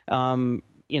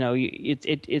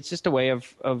 it's just a way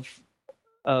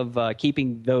of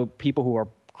keeping the people who are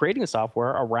creating the software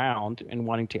around and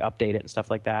wanting to update it and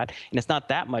stuff like that. And it's not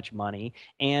that much money.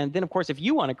 And then, of course, if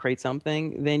you want to create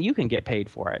something, then you can get paid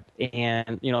for it.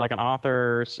 And, like an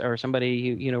author or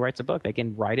somebody who, writes a book, they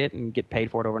can write it and get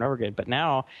paid for it over and over again. But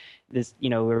now this,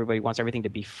 everybody wants everything to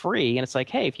be free. And it's like,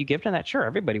 hey, if you give to that, sure,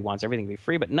 everybody wants everything to be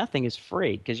free, but nothing is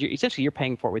free because you're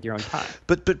paying for it with your own time.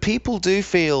 But people do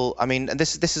feel. I mean, and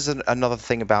this is another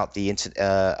thing about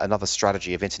another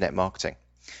strategy of internet marketing.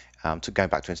 To going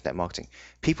back to internet marketing,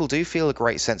 people do feel a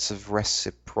great sense of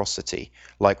reciprocity.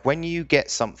 Like when you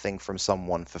get something from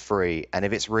someone for free, and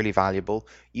if it's really valuable,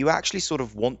 you actually sort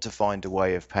of want to find a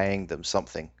way of paying them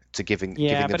something to Yeah, giving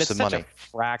them but it's some such a money.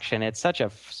 fraction. It's such a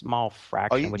small Oh,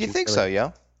 fraction, which you you think really. so? Yeah.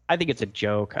 I think it's a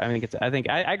joke. I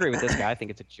agree with this guy. I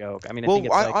think it's a joke. I mean, I think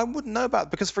Well, it's like, I wouldn't know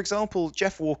about because, for example,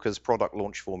 Jeff Walker's product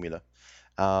launch formula.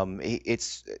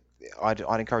 It's I'd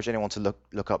encourage anyone to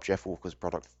look up Jeff Walker's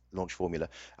product launch formula.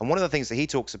 And one of the things that he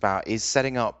talks about is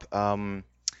setting up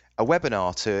a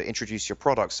webinar to introduce your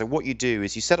product. So what you do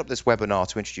is you set up this webinar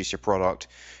to introduce your product.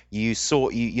 You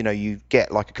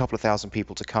get like a couple of thousand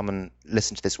people to come and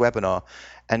listen to this webinar,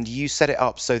 and you set it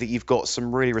up so that you've got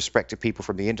some really respected people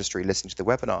from the industry listening to the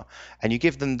webinar, and you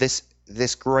give them this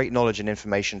great knowledge and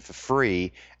information for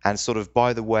free. And sort of,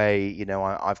 by the way,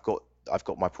 I've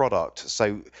got my product.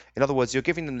 So in other words, you're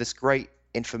giving them this great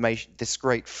information, this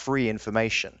great free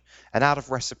information, and out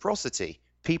of reciprocity,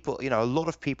 people, a lot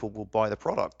of people will buy the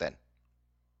product then.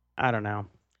 I don't know.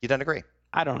 You don't agree?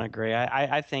 I don't agree.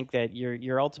 I think that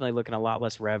you're ultimately looking at a lot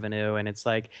less revenue, and it's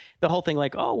like the whole thing,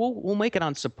 like, oh, we'll make it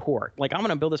on support. Like, I'm going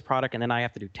to build this product, and then I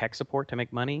have to do tech support to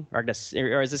make money, or I guess,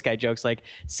 or as this guy jokes, like,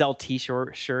 sell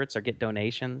T-shirt shirts or get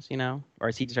donations, or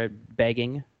is he just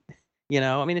begging?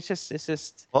 I mean, it's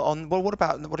just. Well, what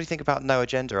do you think about No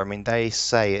Agenda? I mean, they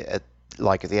say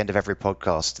like at the end of every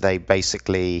podcast, they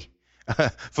basically,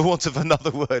 for want of another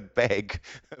word, beg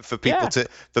for people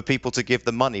Yeah. to give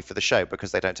them money for the show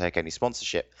because they don't take any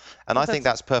sponsorship. And Well, I think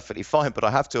that's that's perfectly fine. But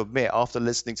I have to admit, after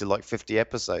listening to like 50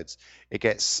 episodes, it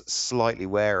gets slightly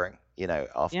wearing.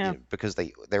 After yeah. because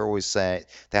they're always saying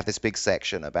they have this big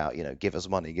section about give us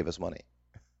money, give us money.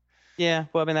 Yeah,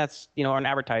 well, I mean that's and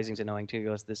advertising's annoying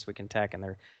too. It's This Week in Tech, and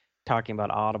they're talking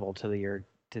about Audible to the end.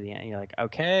 You're like,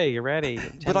 okay, you're ready.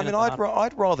 But Ten I mean, minutes on Audible.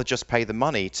 I'd rather just pay the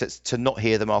money to not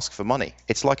hear them ask for money.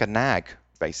 It's like a nag,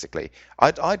 basically.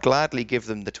 I'd gladly give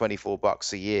them the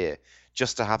 $24 a year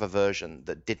just to have a version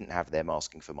that didn't have them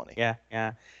asking for money. Yeah,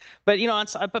 yeah. But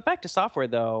but back to software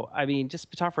though. I mean, just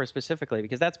software specifically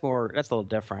because that's a little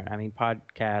different. I mean,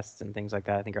 podcasts and things like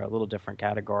that I think are a little different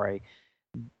category.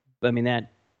 I mean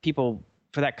that people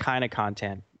for that kind of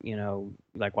content,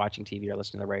 like watching TV or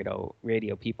listening to the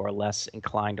radio, people are less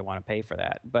inclined to want to pay for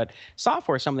that. But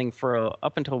software is something for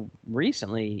up until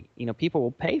recently, people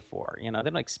will pay for. They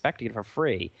don't expect it for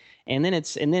free. And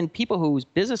then people whose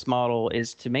business model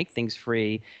is to make things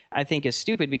free, I think is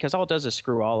stupid because all it does is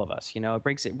screw all of us.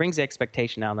 It brings the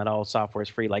expectation down that all software is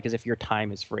free, like as if your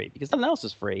time is free, because nothing else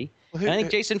is free. Well, And I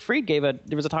think Jason Fried there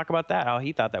was a talk about that, how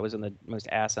he thought that was one of the most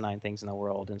asimine things in the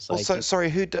world. And it's like, sorry,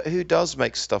 who does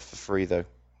make stuff for free though?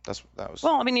 That was.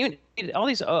 well, I mean, all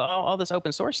these, all this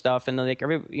open source stuff, and like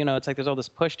it's like there's all this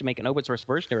push to make an open source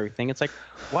version of everything. It's like,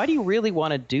 why do you really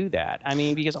want to do that? I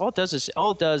mean, because all it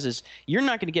does is you're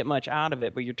not going to get much out of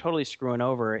it, but you're totally screwing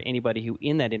over anybody who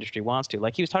in that industry wants to.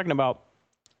 Like he was talking about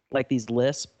like these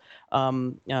Lisp,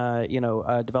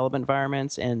 development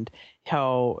environments, and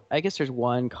how I guess there's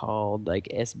one called like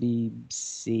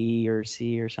SBC or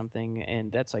C or something,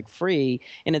 and that's like free,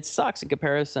 and it sucks in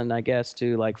comparison, I guess,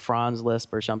 to like Franz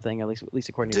Lisp or something, at least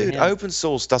according to Dude, him. open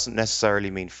source doesn't necessarily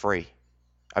mean free.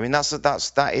 I mean,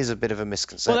 that is a bit of a Well, that's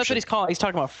what misconception. he's calling. He's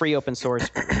talking about free open source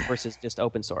versus just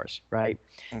open source, right?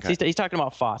 So Okay. he's talking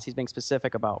about FOSS. He's being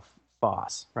specific about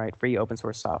FOSS, right? Free open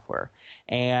source software,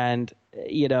 and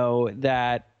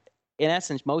that in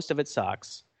essence, most of it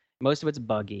sucks. Most of it's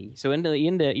buggy. So in the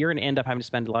end, you're going to end up having to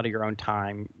spend a lot of your own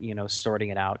time, sorting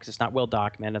it out because it's not well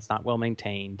documented, it's not well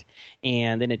maintained,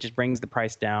 and then it just brings the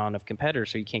price down of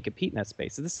competitors, so you can't compete in that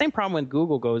space. It's the same problem when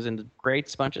Google goes and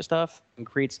creates a bunch of stuff and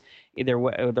creates their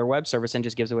web service and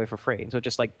just gives it away for free. So it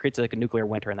just like creates like a nuclear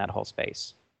winter in that whole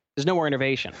space. There's no more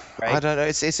innovation, I right? don't know.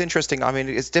 It's interesting. I mean,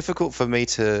 it's difficult for me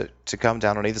to come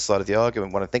down on either side of the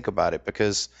argument when I think about it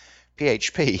because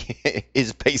PHP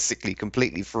is basically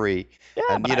completely free, Yeah,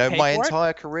 and but I pay my for it.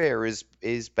 entire career is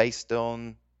based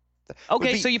on. Would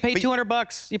Okay, be, so you pay but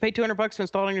 $200. You pay $200 to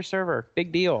install it on your server.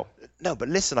 Big deal. no, but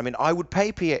listen. I mean, I would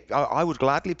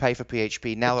gladly pay for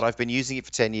PHP now that I've been using it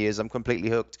for 10 years. I'm completely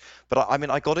hooked. But I mean,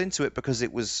 I got into it because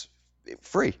it was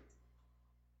free.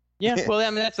 Yeah, well, I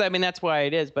mean that's why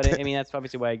it is, but I mean that's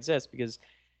obviously why it exists because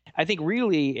I think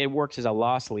really it works as a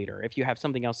loss leader if you have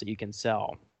something else that you can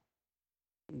sell.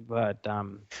 But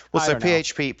Well, I so don't know.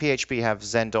 PHP have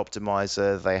Zend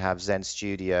Optimizer, they have Zen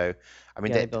Studio. I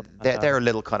mean, Yeah, they built a bunch of they're other. a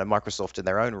little kind of Microsoft in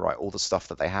their own right, all the stuff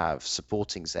that they have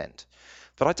supporting Zend.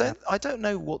 But Yeah, I don't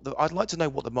know I'd like to know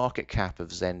what the market cap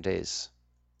of Zend is.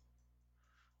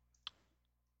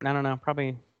 I don't know.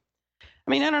 Probably.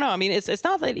 I mean, I don't know. I mean, it's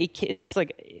not that it's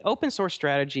like open source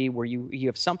strategy where you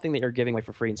have something that you're giving away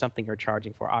for free and something you're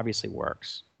charging for obviously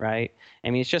works, right? I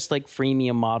mean, it's just like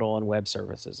freemium model and web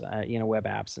services, web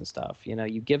apps and stuff.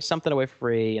 You give something away for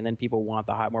free, and then people want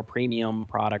the high, more premium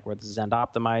product, whether it's Zend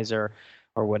Optimizer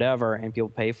or whatever, and people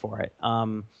pay for it.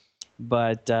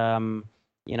 But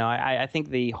I think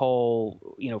the whole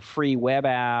free web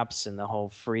apps and the whole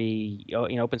free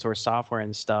open source software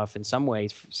and stuff in some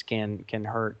ways can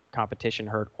hurt competition,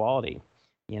 hurt quality.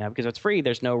 Because it's free,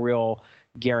 there's no real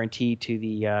guarantee to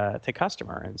the to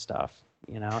customer and stuff.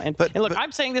 And But and look, but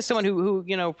I'm saying this as someone who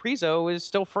Prezo is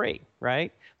still free,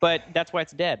 right? But that's why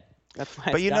it's dead. That's why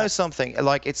but it's you know done. something,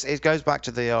 like it goes back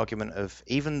to the argument of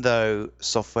even though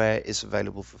software is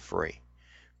available for free,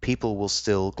 people will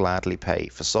still gladly pay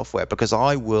for software because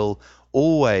I will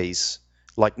always,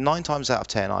 like 9 times out of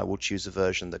 10, I will choose a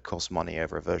version that costs money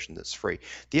over a version that's free.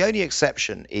 The only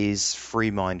exception is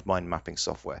free mind mapping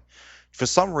software. For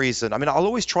some reason, I mean, I'll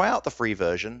always try out the free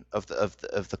version of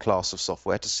the class of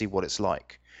software to see what it's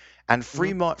like. And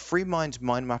Hmm. free mind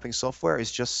mapping software is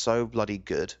just so bloody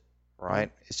good, Right.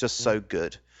 right? It's just Yeah. so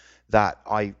good that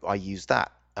I use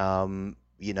that.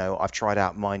 I've tried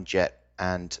out MindJet,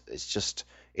 and it's just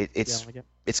it, Yeah. it's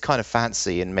it's kind of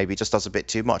fancy and maybe just does a bit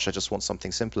too much. I just want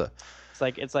something simpler.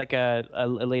 It's like a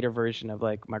later version of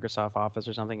like Microsoft Office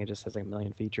or something. It just has like a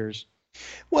million features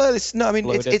Well, it's no, I mean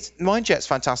loaded. it's MindJet's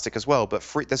fantastic as well, but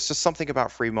free there's just something about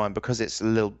FreeMind because it's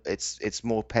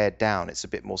more pared down. It's a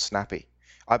bit more snappy.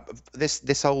 I,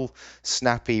 this whole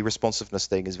snappy responsiveness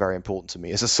thing is very important to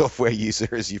me as a software user,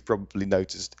 as you've probably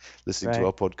noticed listening to Right.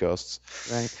 our podcasts.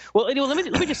 Right. Well, anyway,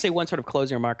 let me just say one sort of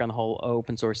closing remark on the whole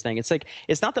open source thing. It's like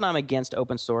it's not that I'm against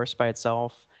open source by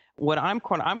itself. What I'm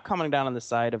coming down on the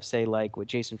side of, say, like what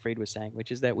Jason Fried was saying,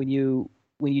 which is that when you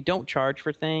don't charge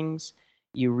for things,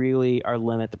 you really are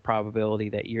limit the probability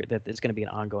that it's going to be an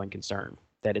ongoing concern,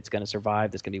 that it's going to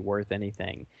survive, that's going to be worth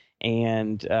anything,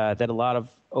 and that a lot of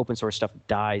open source stuff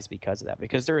dies because of that,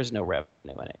 because there is no revenue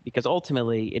in it, because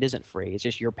ultimately it isn't free. It's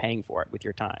just you're paying for it with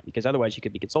your time, because otherwise you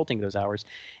could be consulting those hours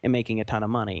and making a ton of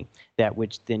money, that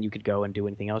which then you could go and do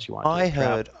anything else you want to I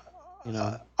travel, heard. you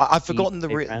know, I've eat, forgotten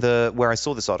pay rent. the where I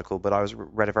saw this article, but I was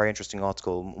read a very interesting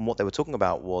article, and what they were talking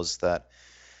about was that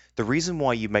the reason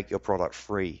why you make your product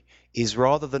free is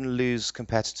rather than lose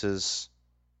competitors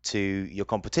to your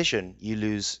competition, you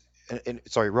lose.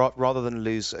 Rather than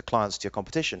lose clients to your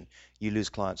competition, you lose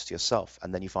clients to yourself,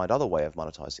 and then you find other way of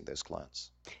monetizing those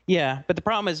clients. Yeah, but the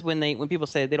problem is when people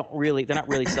say they're not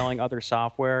really selling other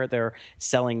software, they're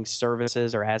selling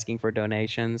services or asking for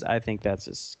donations. I think that's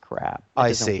just crap. It I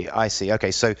doesn't see, work. I see.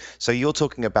 Okay, so you're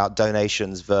talking about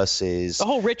donations The versus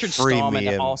whole Richard Stallman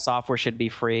that all freemium. software should be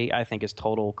free, I think is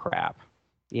total crap.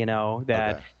 You know,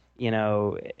 that, Okay. you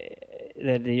know,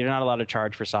 that you're not allowed to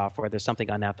charge for software. There's something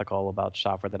unethical about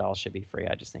software that all should be free.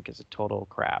 I just think is a total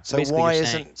crap. So Basically, you're why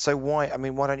saying, isn't so why I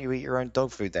mean why don't you eat your own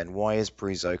dog food then? Why is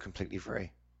Brizo completely free?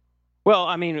 well,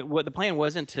 I mean, what the plan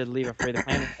wasn't to leave it free. The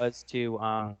plan was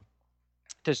to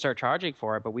start charging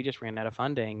for it, but we just ran out of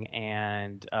funding,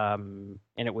 and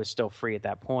it was still free at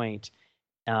that point.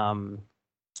 Um,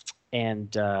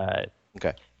 and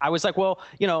Okay. I was like, well,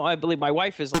 I believe my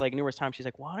wife is like numerous times. She's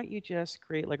like, why don't you just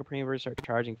create like a premium version, start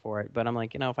charging for it? But I'm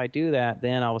like, if I do that,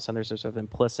 then all of a sudden there's this sort of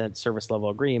implicit service level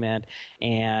agreement,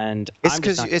 and It's I'm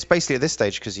just because not. it's basically at this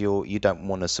stage because you don't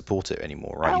want to support it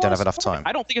anymore, I right? You don't don't want to have enough support it. time.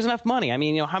 I don't think there's enough money. I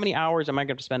mean, how many hours am I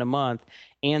going to spend a month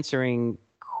answering,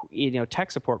 tech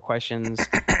support questions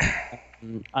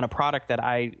on a product that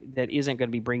isn't going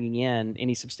to be bringing in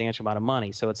any substantial amount of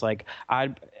money? So it's like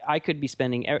I could be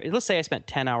spending, let's say I spent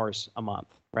 10 hours a month,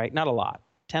 right? Not a lot,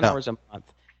 10 No. hours a month,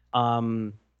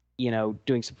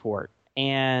 doing support.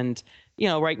 And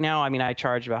right now, I mean, I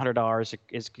charge about $100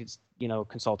 is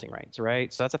consulting rates,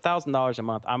 right? So that's $1,000 a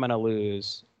month I'm going to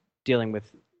lose dealing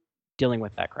with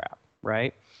that crap,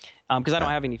 right? Because I don't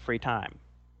Okay. have any free time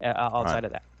Right. outside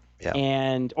of that. Yeah.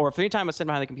 And or free time I spend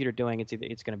behind the computer doing, it's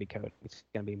going to be code. It's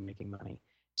going to be making money.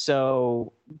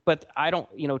 So, but I don't,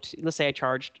 let's say I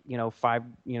charged,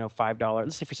 $5.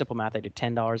 Let's say for simple math, I did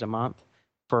 $10 a month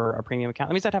for a premium account.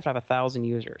 That means I'd have to have 1,000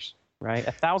 users, right?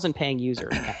 1,000 paying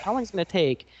users. Now, how long is it going to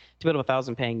take to build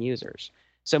 1,000 paying users?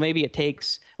 So maybe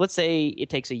let's say it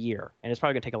takes a year, and it's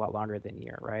probably going to take a lot longer than a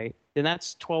year, right? Then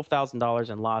that's $12,000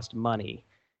 in lost money.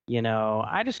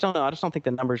 I just don't know. I just don't think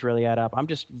the numbers really add up. I'm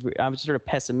sort of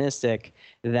pessimistic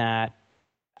that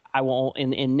I won't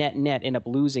in net end up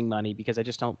losing money, because I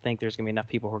just don't think there's going to be enough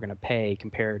people who are going to pay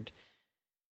compared,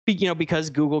 because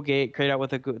Google created out with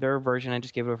their version and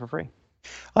just gave it away for free.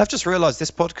 I've just realized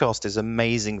this podcast is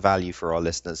amazing value for our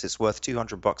listeners. It's worth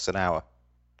 $200 an hour.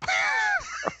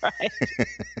 Right?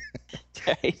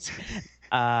 Right.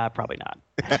 Probably not.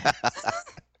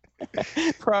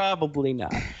 Probably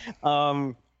not.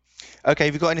 Okay,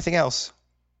 have you got anything else?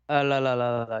 La la la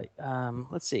la.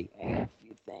 Let's see. A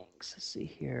few things. Let's see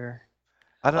here.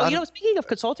 I don't, Oh, I don't speaking of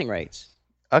consulting rates,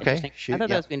 Okay, interesting. I shoot. thought that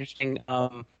Yeah. was interesting.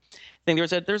 Thing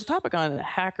there's a topic on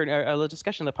a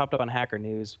discussion that popped up on Hacker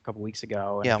News a couple weeks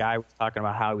ago, and a Yeah. guy was talking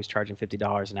about how he was charging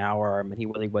 $50 an hour, and he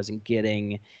really wasn't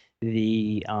getting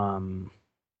the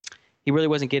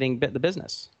the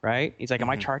business, right? He's like, am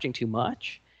I Hmm. charging too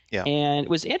much? Yeah. And it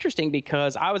was interesting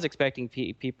because I was expecting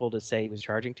people to say he was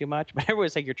charging too much, but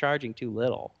everyone's like, you're charging too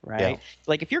little, Yeah. right?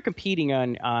 Like if you're competing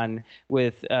on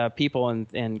with people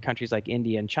in countries like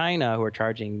India and China who are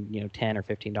charging $10 or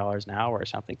 $15 an hour or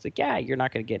something, it's like, yeah, you're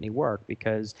not going to get any work,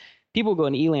 because people go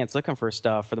in Elance looking for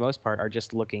stuff for the most part are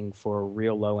just looking for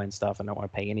real low end stuff and don't want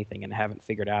to pay anything and haven't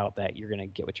figured out that you're going to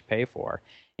get what you pay for.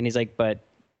 And he's like, but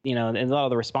and a lot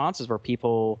of the responses were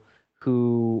people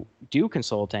who do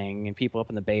consulting and people up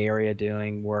in the Bay Area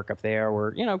doing work up there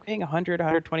were, paying 100,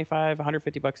 125,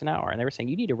 150 bucks an hour. And they were saying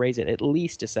you need to raise it at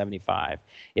least to 75,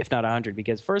 if not 100,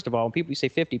 because first of all, when people you say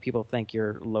 50, people think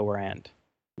you're lower end,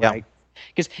 Yeah. right?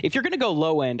 Because if you're going to go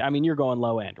low end, I mean, you're going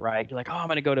low end, right? You're like, oh, I'm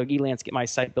going to go to Elance, get my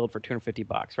site built for 250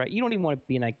 bucks, right? You don't even want to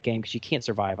be in that game because you can't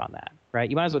survive on that, right?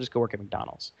 You might as well just go work at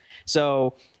McDonald's.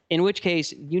 So in which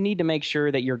case, you need to make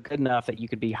sure that you're good enough that you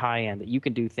could be high end, that you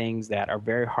can do things that are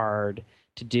very hard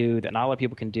to do, that not a lot of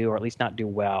people can do, or at least not do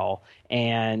well.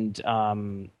 And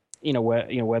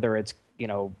whether it's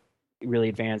really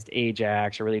advanced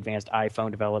Ajax or really advanced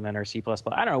iPhone development or C++, I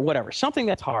don't know, whatever, something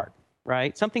that's hard,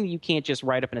 right? Something that you can't just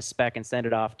write up in a spec and send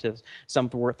it off to some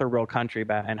third world country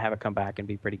and have it come back and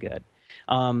be pretty good.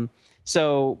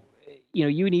 So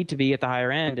you need to be at the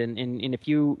higher end, and if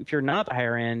you're not at the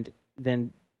higher end,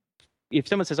 then if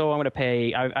someone says, "Oh, I'm going to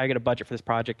pay," I get a budget for this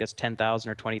project that's $10,000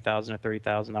 or $20,000 or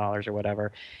 $30,000 or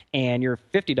whatever, and you're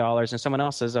 $50, and someone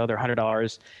else says, "Oh, they're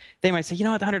 $100," they might say, "You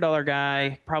know what, the $100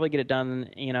 guy probably get it done.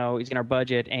 He's in our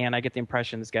budget," and I get the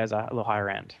impression this guy's a little higher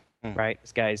end, right?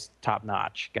 This guy's top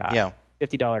notch guy. Yeah.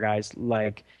 $50 guys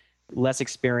like less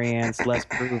experienced, less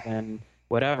proven,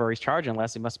 whatever. He's charging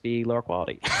less. He must be lower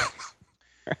quality,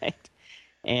 right?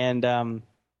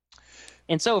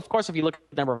 And so, of course, if you look at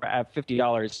the number of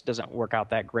 $50, doesn't work out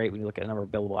that great when you look at the number of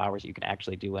billable hours that you can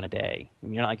actually do in a day. I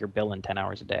mean, you're not like you're billing 10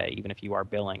 hours a day. Even if you are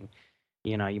billing,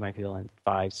 you might be billing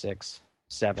 5, 6,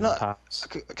 7 tops.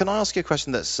 Can I ask you a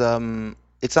question that's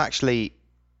it's actually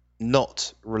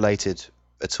not related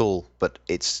at all, but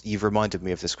you've reminded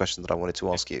me of this question that I wanted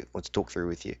to ask you, wanted to talk through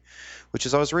with you, which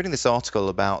is I was reading this article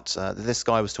about this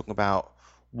guy was talking about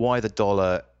why the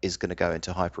dollar is going to go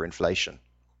into hyperinflation.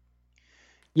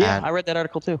 Yeah, I read that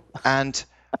article too. And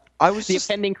I was the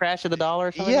impending crash of the dollar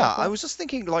or something. Yeah, like that? I was just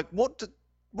thinking, like, what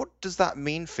does that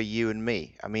mean for you and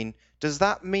me? I mean, does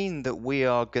that mean that we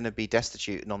are going to be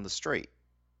destitute and on the street?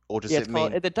 Or does it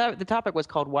mean the topic was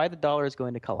called "Why the Dollar is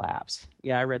Going to Collapse"?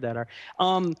 Yeah, I read that.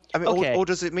 I mean, okay. or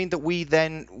does it mean that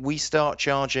we start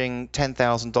charging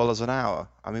 $10,000 an hour?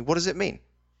 I mean, what does it mean?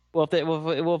 Well,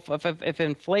 if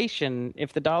inflation,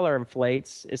 if the dollar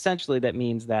inflates, essentially that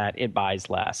means that it buys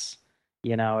less.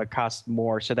 It costs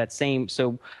more. So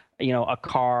a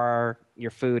car, your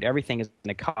food, everything is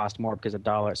going to cost more because of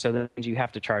dollar. So that means you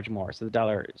have to charge more. So the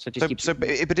dollar,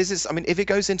 but is this? I mean, if it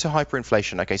goes into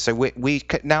hyperinflation, okay, so we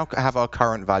now have our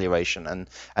current valuation,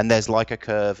 and there's like a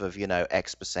curve of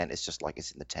X percent. It's just like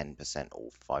it's in the 10% or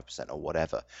 5% or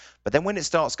whatever. But then when it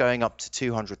starts going up to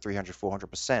 200, 300,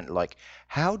 400%, like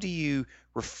how do you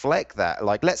reflect that?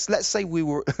 Like let's say we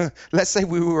were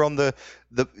on the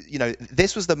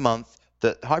this was the month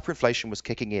that hyperinflation was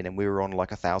kicking in and we were on like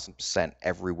 1,000%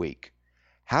 every week.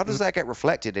 How does that get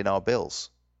reflected in our bills?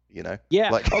 Yeah.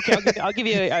 Okay. I'll give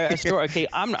you a story. Okay.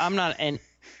 I'm not an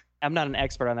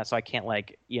expert on that, so I can't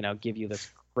give you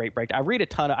this great breakdown. I've read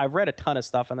a ton of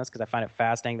stuff on this because I find it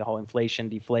fascinating. The whole inflation,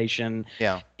 deflation.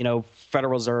 Yeah.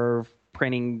 Federal Reserve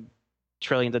printing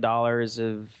trillions of dollars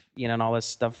of and all this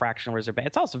stuff. Fractional reserve.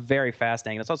 It's also very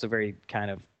fascinating. It's also very kind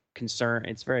of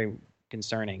It's very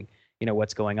concerning.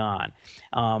 What's going on.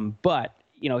 But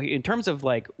in terms of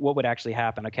like what would actually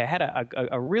happen, okay, I had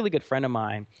a really good friend of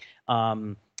mine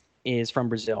is from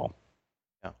Brazil.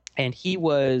 Yeah. And he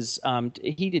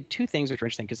did two things which were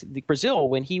interesting because Brazil,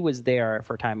 when he was there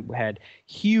for a time, had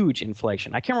huge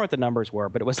inflation. I can't remember what the numbers were,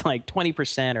 but it was like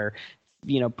 20% or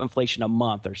inflation a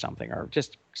month or something, or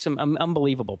just some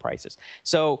unbelievable prices.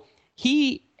 So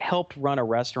he helped run a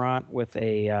restaurant with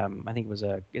I think it was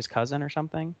his cousin or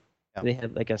something. Yeah. They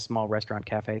had like a small restaurant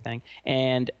cafe thing,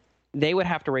 and they would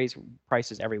have to raise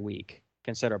prices every week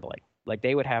considerably. Like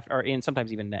they would have, and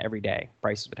sometimes even every day,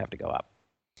 prices would have to go up.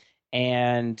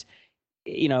 And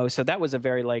so that was a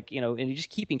very and you're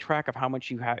just keeping track of how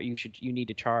much you need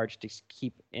to charge to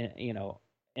keep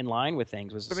in line with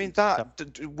things. Was I mean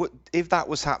if that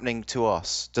was happening to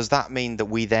us, does that mean that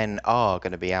we then are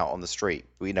going to be out on the street?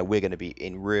 We're going to be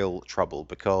in real trouble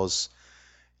because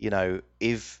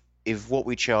if what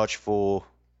we charge for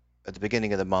at the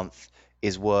beginning of the month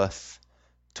is worth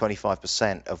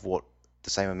 25% of what the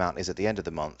same amount is at the end of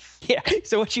the month. Yeah.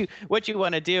 So what you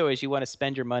want to do is you want to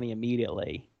spend your money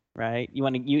immediately, right?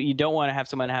 You don't want to have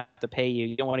someone have to pay you.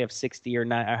 You don't want to have 60 or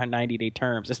 90-day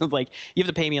terms. It's like you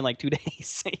have to pay me in like 2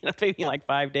 days. You have to pay me in like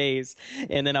 5 days,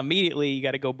 and then immediately you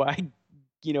got to go buy,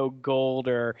 gold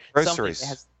or groceries. Something that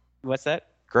has, what's that?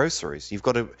 Groceries. You've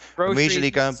got to immediately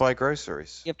go and buy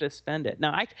groceries. You have to spend it.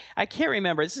 Now, I can't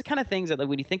remember. This is the kind of things that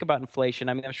when you think about inflation,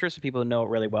 I mean, I'm sure some people who know it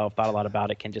really well, thought a lot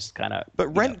about it, can just kind of. But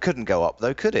rent couldn't go up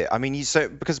though, could it? I mean,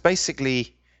 because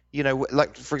basically you know,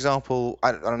 like for example,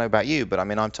 I don't know about you, but I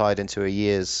mean, I'm tied into a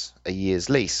year's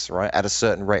lease, right, at a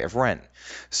certain rate of rent.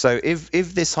 So if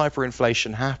this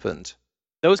hyperinflation happened,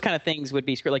 Those kind of things would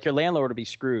be screwed. Like your landlord would be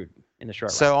screwed in the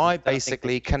short run. so I I don't think they.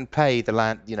 basically can pay the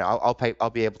land, you know, I'll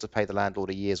be able to pay the landlord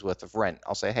a year's worth of rent.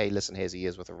 I'll say, hey, listen, here's a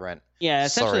year's worth of rent. Yeah, Sorry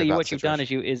essentially about the what you've done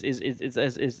situation.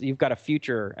 is you've got a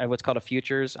future, what's called a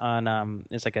futures on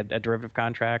it's like a derivative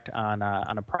contract on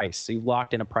a price. So you've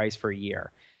locked in a price for a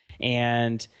year,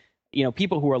 and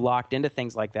people who are locked into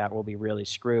things like that will be really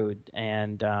screwed.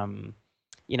 And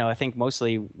I think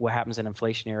mostly what happens in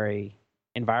inflationary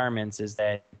environments is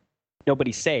that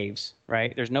nobody saves,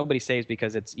 right? There's nobody saves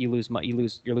because it's you're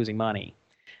losing money.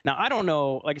 Now, I don't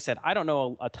know, like I said, I don't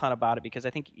know a ton about it because I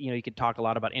think, you could talk a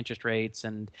lot about interest rates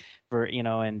and they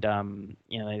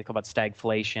talk about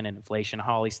stagflation and inflation,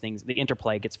 how all these things, the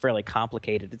interplay gets fairly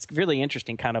complicated. It's really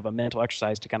interesting, kind of a mental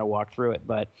exercise to kind of walk through it.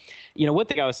 But, one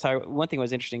thing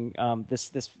was interesting,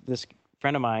 this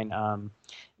friend of mine,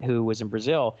 who was in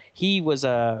Brazil, he was,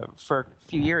 for a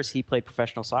few years, he played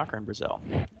professional soccer in Brazil.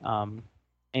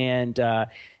 And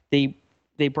they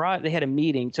they had a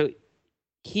meeting. So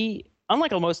he,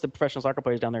 unlike most of the professional soccer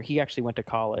players down there, he actually went to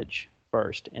college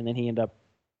first, and then he ended up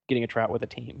getting a tryout with a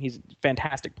team. He's a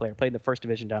fantastic player. Played in the first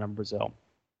division down in Brazil.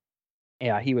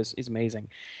 Yeah, he's amazing,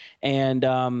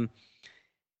 and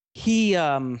he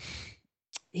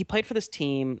he played for this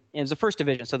team. It was the first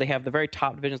division, so they have the very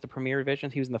top divisions, the premier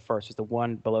divisions. He was in the first, was the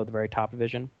one below the very top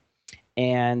division.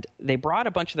 And they brought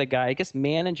a bunch of the guys. I guess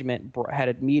management had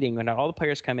a meeting and all the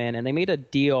players come in, and they made a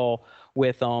deal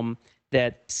with them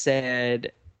that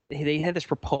said they had this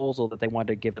proposal that they wanted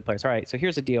to give the players. All right, so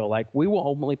here's the deal: like, we will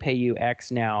only pay you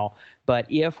X now, but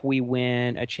if we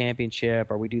win a championship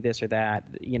or we do this or that,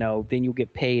 then you'll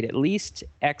get paid at least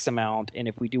X amount, and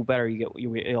if we do better, you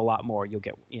get a lot more. You'll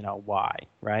get Y,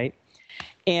 right?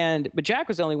 But Jack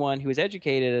was the only one who was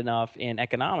educated enough in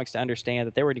economics to understand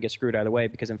that they were going to get screwed either way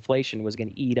because inflation was going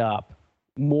to eat up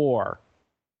more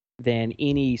than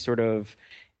any sort of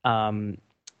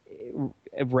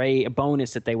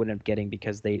bonus that they would end up getting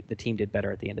because the team did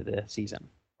better at the end of the season.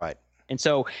 Right. And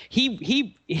so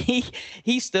he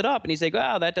stood up and he's like,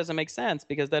 "Wow, that doesn't make sense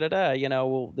because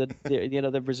well,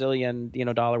 the Brazilian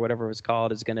dollar, whatever it was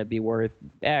called, is going to be worth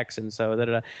X, and so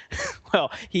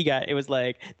Well, it was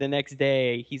like the next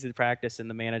day he's in practice and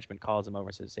the management calls him over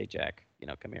and says, "Hey, Jack,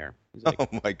 come here." He's like, Oh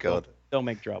my God. Don't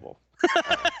make trouble.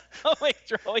 Oh, Don't make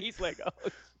trouble. He's like, oh.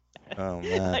 oh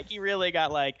man. Like he really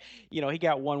got he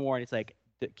got one warning. It's like,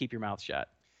 keep your mouth shut.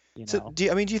 So do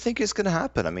you think it's going to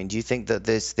happen? I mean, do you think that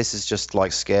this is just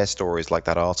like scare stories like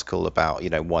that article about,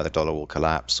 why the dollar will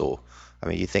collapse? Or, I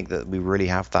mean, you think that we really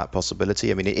have that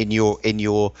possibility? I mean, in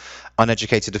your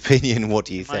uneducated opinion, what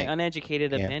do you think? My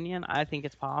uneducated opinion, I think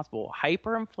it's possible.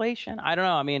 Hyperinflation? I don't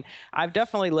know. I mean, I've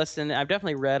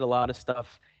definitely read a lot of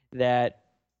stuff that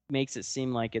makes it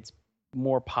seem like it's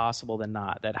more possible than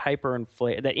not. That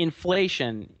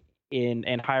inflation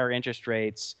and higher interest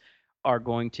rates are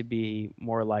going to be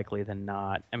more likely than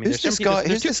not. I mean, Who's this guy?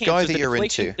 Who's this guy that you're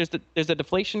into? There's the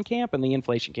deflation camp and the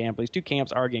inflation camp. These two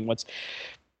camps arguing what's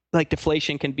like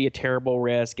deflation can be a terrible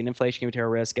risk and inflation can be a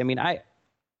terrible risk. I mean, I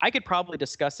could probably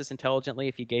discuss this intelligently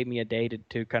if you gave me a day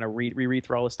to kind of reread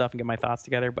through all this stuff and get my thoughts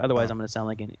together. But otherwise, I'm going to sound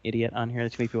like an idiot on here.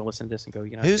 There's too many people listen to this and go,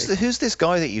 Who's this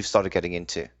guy that you've started getting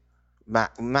into?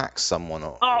 Max someone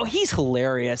or? Oh, he's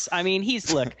hilarious. I mean,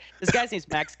 look, this guy's name's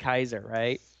Max Kaiser,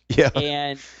 right? Yeah.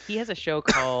 And he has a show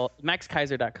called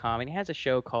maxkaiser.com, and he has a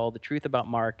show called The Truth About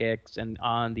Markets and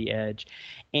On the Edge.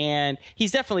 And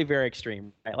he's definitely very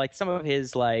extreme, right? Like some of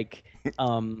his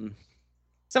some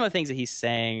of the things that he's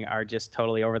saying are just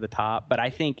totally over the top, but I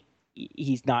think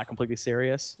he's not completely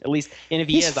serious. At least, and if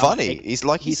he he's is, funny. He's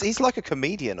like a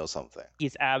comedian or something.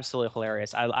 He's absolutely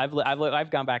hilarious. I've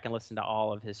gone back and listened to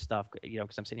all of his stuff,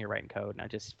 because I'm sitting here writing code, and I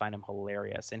just find him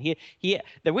hilarious. And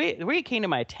the way it came to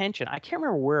my attention, I can't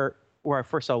remember where I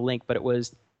first saw a link, but it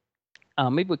was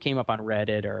maybe it came up on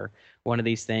Reddit or one of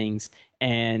these things,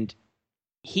 and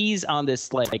he's on this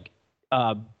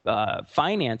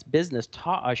finance business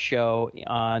show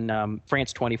on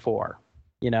France 24.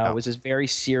 It was this very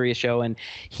serious show, and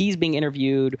he's being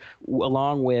interviewed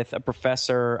along with a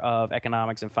professor of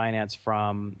economics and finance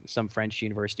from some French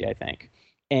university, I think.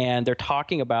 And they're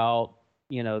talking about,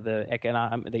 the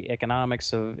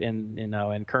economics of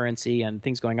and currency and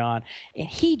things going on. And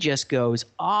he just goes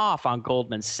off on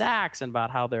Goldman Sachs and about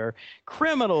how they're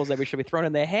criminals that we should be thrown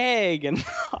in the Hague and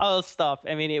all this stuff.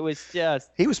 I mean, it was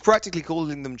just. He was practically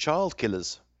calling them child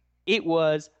killers. It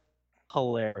was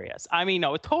hilarious. I mean,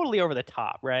 no, totally over the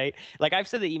top, right? Like I've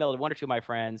sent the email to one or two of my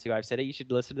friends who I've said, hey, you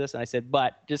should listen to this. And I said,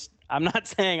 but just, I'm not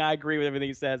saying I agree with everything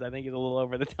he says. I think he's a little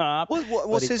over the top, but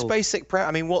What's he's his hilarious. basic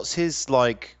I mean, what's his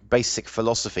like basic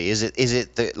philosophy? Is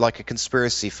it like a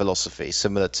conspiracy philosophy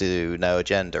similar to No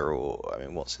Agenda, or I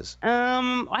mean, what's his?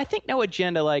 I think no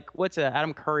agenda. Like, what's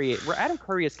Adam Curry? Where Adam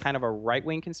Curry is kind of a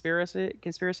right-wing conspiracy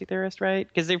theorist, right?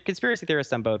 Because they're conspiracy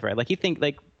theorists on both, right? Like he think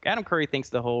like Adam Curry thinks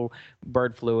the whole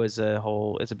bird flu is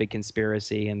a big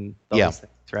conspiracy and all Yeah. these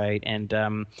things, right? And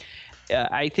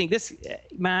I think this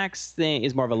Max thing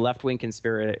is more of a left-wing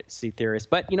conspiracy theorist.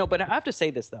 But I have to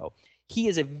say this though. He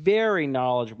is a very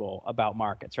knowledgeable about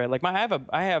markets, right? Like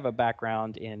I have a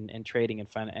background in trading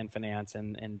and finance,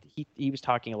 and he was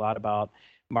talking a lot about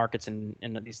markets and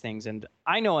these things, and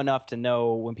I know enough to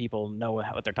know when people know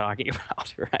what they're talking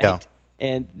about, Yeah. right?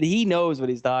 And he knows what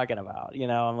he's talking about.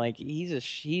 I'm like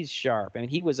he's sharp. I mean,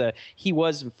 he was a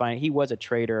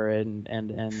trader and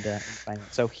finance,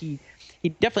 so he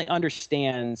definitely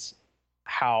understands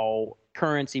how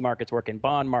currency markets work and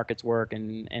bond markets work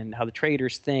and how the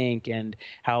traders think and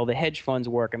how the hedge funds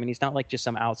work. I mean, he's not like just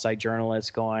some outside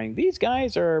journalist going, these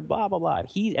guys are blah blah blah.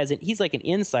 He's like an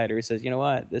insider who says, you know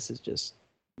what, this is just,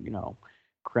 you know,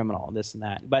 criminal, this and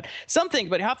that. But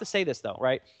I have to say this though,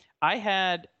 right? I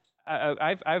had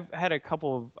I've had a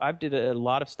couple of I've did a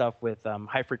lot of stuff with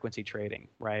high frequency trading,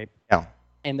 right? Yeah.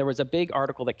 And there was a big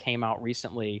article that came out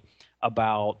recently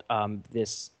about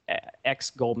this ex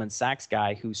Goldman Sachs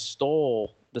guy who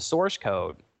stole the source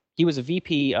code. He was a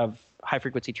VP of high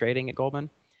frequency trading at Goldman,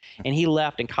 and he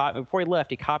left and before he left,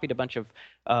 he copied a bunch of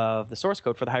the source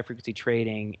code for the high frequency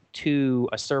trading to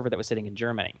a server that was sitting in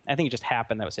Germany. I think it just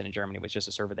happened that was sitting in Germany. It was just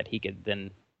a server that he could then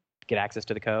get access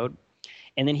to the code.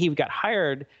 And then he got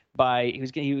hired by he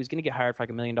was going to get hired for like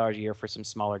 $1 million a year for some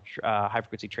smaller high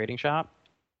frequency trading shop,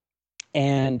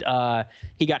 and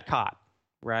he got caught,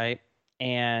 right?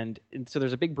 And so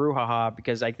there's a big brouhaha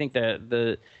because I think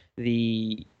the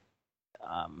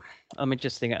let me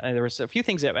just think. There was a few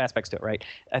things aspects to it, right?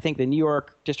 I think the New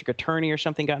York District Attorney or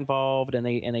something got involved, and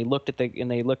they looked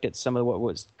at some of what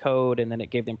was code, and then it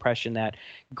gave the impression that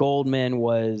Goldman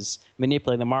was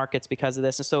manipulating the markets because of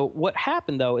this. And so what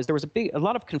happened though is there was a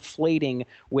lot of conflating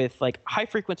with like high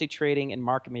frequency trading and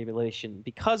market manipulation.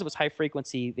 Because it was high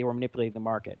frequency, they were manipulating the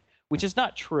market, which is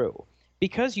not true.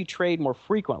 Because you trade more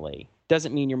frequently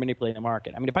doesn't mean you're manipulating the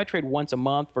market. I mean, if I trade once a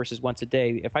month versus once a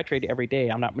day, if I trade every day,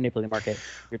 I'm not manipulating the market.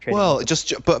 You're trading Well,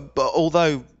 once a month. but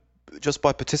although just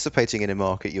by participating in a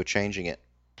market, you're changing it.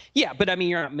 Yeah, but I mean,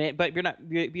 you're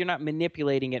not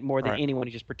manipulating it more than Right. anyone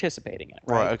who's just participating in it,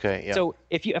 Right. right? Okay. Yeah. So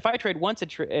if I trade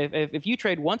if you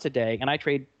trade once a day and I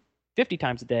trade 50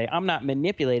 times a day, I'm not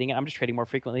manipulating it. I'm just trading more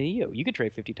frequently than you. You could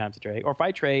trade 50 times a day, or if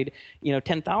I trade,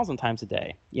 10,000 times a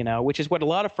day, which is what a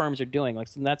lot of firms are doing. Like,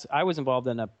 and I was involved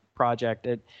in a project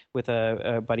with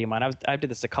a buddy of mine. I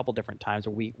did this a couple different times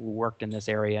where we worked in this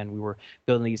area and we were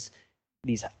building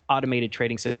these automated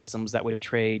trading systems that would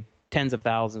trade tens of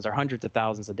thousands or hundreds of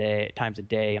thousands times a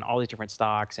day and all these different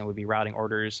stocks, and would be routing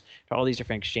orders to all these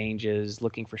different exchanges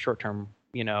looking for short-term,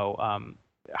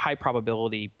 high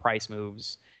probability price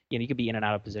moves. You could be in and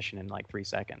out of position in like 3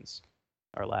 seconds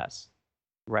or less,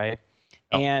 right?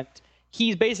 Oh. And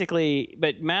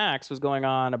but Max was going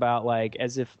on about like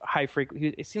as if high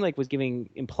frequency. It seemed like was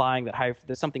implying that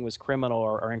something was criminal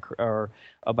or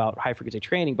about high frequency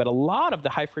trading. But a lot of the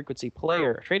high frequency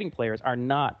trading players are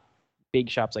not big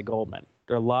shops like Goldman.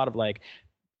 There are a lot of like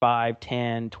 5,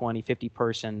 10, 20, 50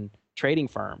 person trading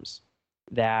firms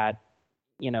that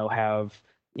have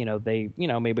they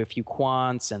maybe a few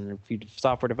quants and a few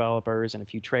software developers and a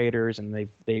few traders, and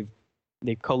they've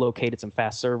co-located some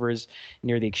fast servers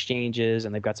near the exchanges,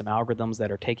 and they've got some algorithms that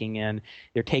are taking in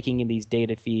these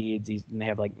data feeds, and they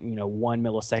have like 1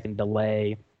 millisecond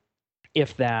delay,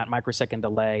 if that microsecond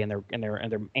delay, and they're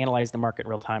analyzing the market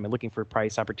in real time and looking for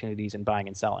price opportunities and buying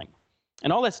and selling,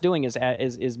 and all that's doing is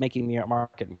making the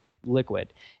market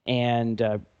liquid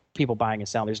and people buying and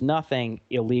selling. There's nothing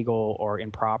illegal or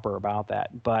improper about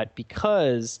that. But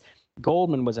because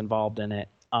Goldman was involved in it,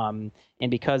 and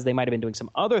because they might have been doing some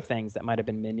other things that might have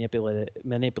been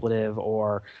manipulative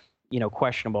or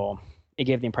questionable, it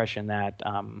gave the impression that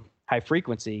high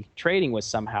frequency trading was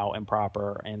somehow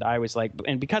improper. And I was like,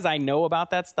 and because I know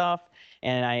about that stuff,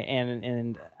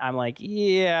 and I'm like,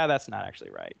 yeah, that's not actually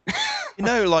right.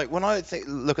 Like when I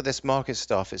look at this market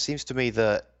stuff, it seems to me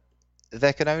that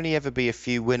there can only ever be a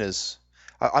few winners.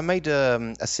 I made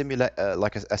a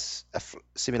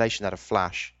simulation out of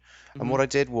Flash, and Mhm. what I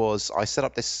did was I set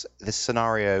up this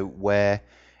scenario where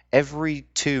every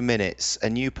 2 minutes a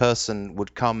new person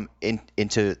would come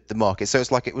into the market. So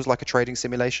it was like a trading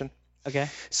simulation, Okay.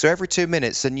 So every 2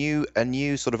 minutes, a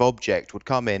new sort of object would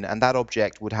come in, and that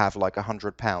object would have like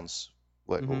 £100,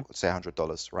 Mm-hmm. or say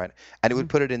 $100, right? And it Mm-hmm. would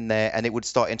put it in there, and it would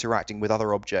start interacting with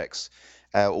other objects,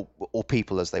 or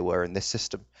people as they were in this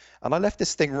system. And I left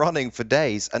this thing running for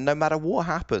days, and no matter what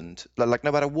happened, like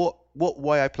no matter what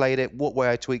way I played it, what way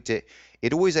I tweaked it,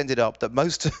 it always ended up that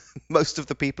most most of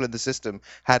the people in the system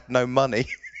had no money,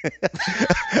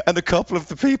 and a couple of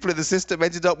the people in the system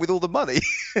ended up with all the money.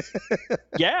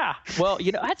 Yeah. Well,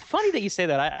 that's funny that you say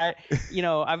that.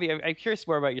 I'm curious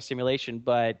more about your simulation,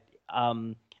 but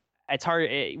um, it's hard.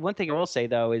 One thing I will say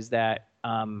though is that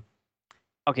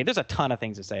okay, there's a ton of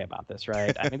things to say about this,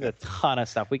 right? I mean, there's a ton of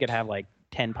stuff. We could have like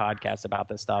 10 podcasts about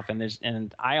this stuff,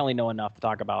 and I only know enough to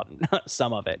talk about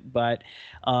some of it. But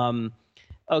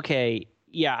okay,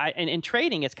 yeah, and in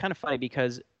trading, it's kind of funny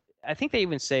because I think they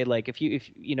even say like if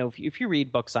you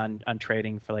read books on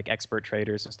trading for like expert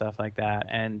traders and stuff like that,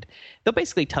 and they'll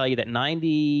basically tell you that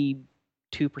 92%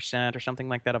 or something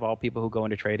like that of all people who go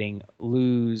into trading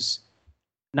lose,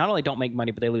 not only don't make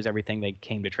money, but they lose everything they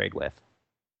came to trade with,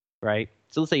 right?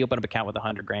 So let's say you open up an account with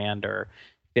 100 grand or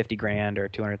 50 grand or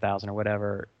 200,000 or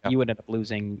whatever, Yeah. you would end up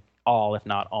losing all, if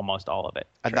not almost all of it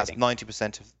And that's trading.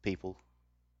 90% of people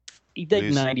Like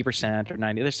lose. 90% or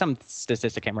 90. There's some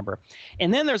statistic I can't remember.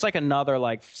 And then there's like another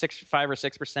like 5 or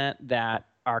 6% that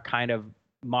are kind of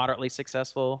moderately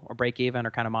successful or break even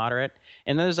or kind of moderate.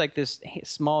 And then there's like this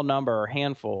small number or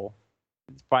handful,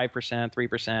 5%,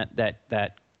 3%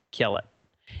 that kill it.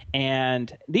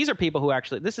 And these are people who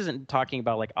actually, this isn't talking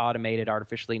about like automated,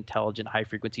 artificially intelligent, high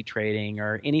frequency trading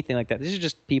or anything like that. These are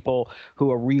just people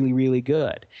who are really, really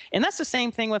good. And that's the same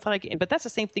thing with like, but that's the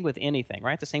same thing with anything,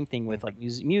 right? The same thing with like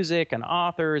music and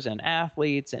authors and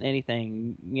athletes and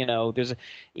anything,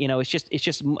 it's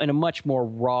just in a much more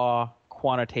raw,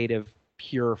 quantitative,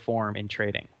 pure form in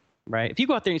trading. Right. If you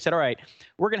go out there and you said, all right,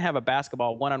 we're going to have a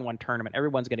basketball one-on-one tournament,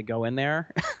 everyone's going to go in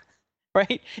there.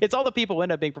 Right? It's all the people who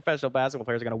end up being professional basketball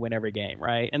players are going to win every game,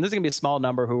 right? And there's going to be a small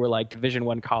number who are like Division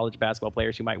I college basketball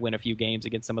players who might win a few games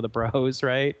against some of the pros,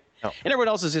 right? No. And everyone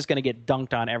else is just going to get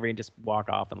dunked on and just walk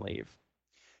off and leave.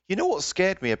 You know what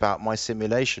scared me about my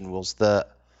simulation was that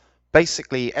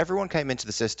basically everyone came into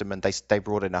the system and they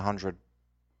brought in £100,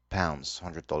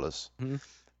 $100, Mm-hmm.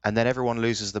 and then everyone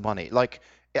loses the money. Like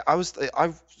I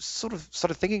sort of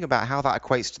started thinking about how that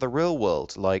equates to the real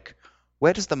world. Like,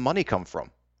 where does the money come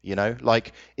from?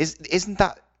 Like isn't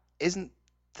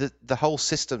the whole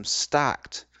system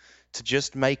stacked to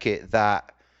just make it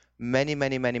that many,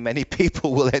 many, many, many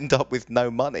people will end up with no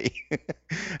money?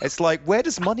 It's like, how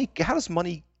does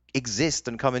money exist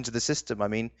and come into the system? I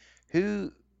mean,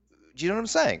 do you know what I'm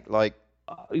saying? Like,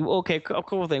 Okay,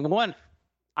 cool thing. One,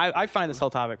 I find this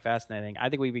whole topic fascinating. I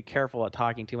think we'd be careful at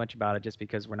talking too much about it just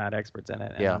because we're not experts in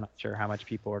it, and yeah, I'm not sure how much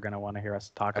people are going to want to hear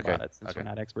us talk okay, about it since we're okay.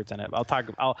 not experts in it. I'll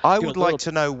I do a would like little.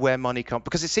 to know where money comes,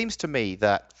 because it seems to me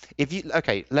that if you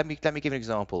okay, let me give an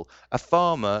example. A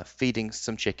farmer feeding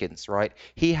some chickens, right?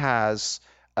 He has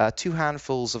two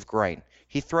handfuls of grain.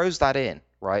 He throws that in,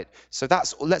 right? So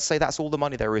let's say that's all the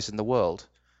money there is in the world.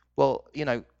 Well,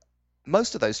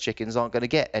 most of those chickens aren't going to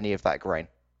get any of that grain.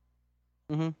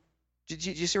 Mhm. Do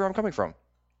you see where I'm coming from?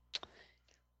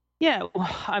 Yeah, well,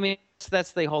 I mean,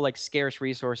 that's the whole like scarce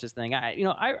resources thing. I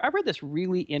read this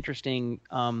really interesting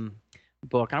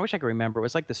book, and I wish I could remember. It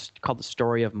was like this called The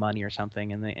Story of Money or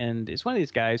something, and it's one of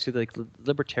these guys who's like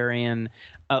libertarian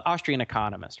Austrian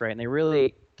economist, right? And they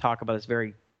really talk about this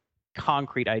very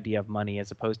concrete idea of money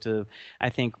as opposed to, I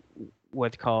think,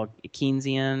 what's called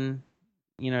Keynesian.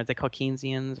 They call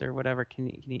Keynesians or whatever,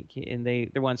 and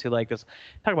they're ones who like this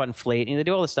talk about inflate, and they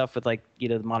do all this stuff with like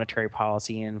the monetary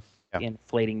policy and Yeah.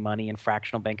 inflating money and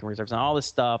fractional banking reserves and all this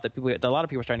stuff that a lot of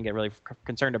people are starting to get really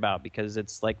concerned about because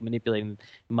it's like manipulating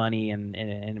money and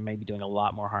maybe doing a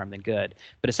lot more harm than good.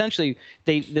 But essentially,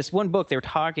 this one book they were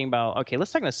talking about. Okay,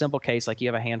 let's talk in a simple case like you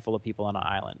have a handful of people on an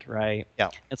island, right? Yeah.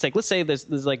 It's like let's say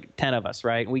there's like 10 of us,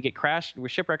 right? And we get crashed, we're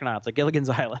shipwrecked on an island. It's like Gilligan's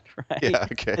Island, right? Yeah.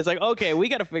 Okay. It's like okay, we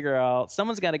got to figure out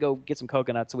someone's got to go get some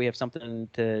coconuts so we have something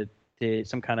to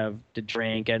some kind of to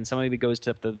drink, and somebody goes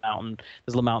to the mountain.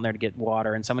 There's a little mountain there to get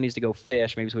water, and someone needs to go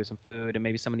fish, maybe so we have some food, and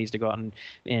maybe someone needs to go out and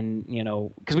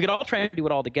because we could all try to do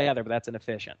it all together, but that's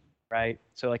inefficient, right?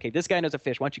 So like, hey, this guy knows a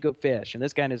fish, why don't you go fish? And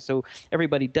this guy knows, so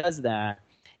everybody does that.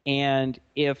 And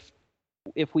if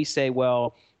we say,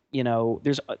 well,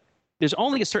 there's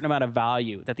only a certain amount of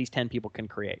value that these 10 people can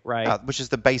create, right? Which is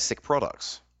the basic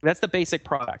products. That's the basic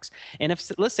products. And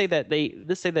if let's say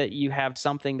that you have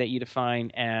something that you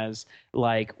define as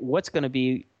like what's going to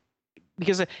be,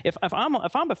 because if I'm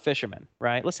a fisherman,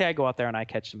 right? Let's say I go out there and I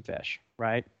catch some fish,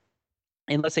 right?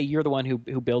 and let's say you're the one who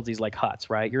builds these like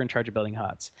huts, right? You're in charge of building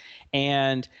huts,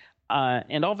 and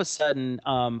all of a sudden,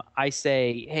 I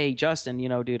say, "Hey, Justin,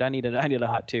 dude, I need a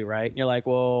hut too, right?" And you're like,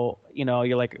 "Well,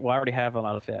 you're like, well, I already have a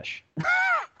lot of fish."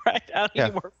 Right? I don't need Yeah.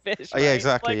 any more fish, Oh, yeah, right?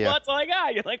 exactly. Like, well, Yeah. that's all I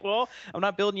got. You're like, well, I'm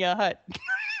not building you a hut.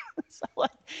 so like,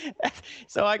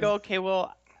 so I go, okay,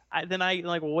 well, then I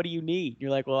like, well, what do you need? You're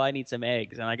like, well, I need some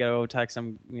eggs, and I go text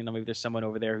some, maybe there's someone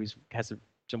over there has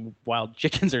some wild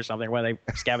chickens or something where they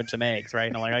scavenge some eggs, right?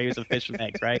 And I'm like, I use some fish and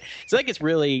eggs, right? So that gets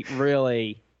really,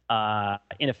 really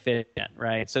inefficient,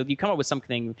 right? So you come up with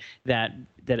something that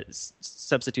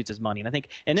substitutes as money, and I think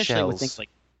initially with things Shells. like,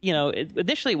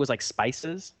 initially it was like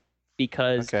spices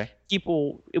because Okay. it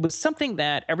was something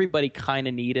that everybody kind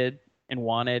of needed and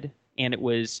wanted, and it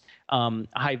was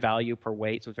high value per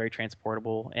weight, so it was very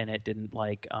transportable, and it didn't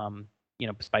like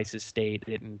spices stayed,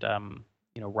 it didn't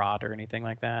rot or anything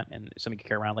like that, and something you could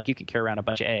carry around. Like you could carry around a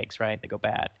bunch of eggs, right? They go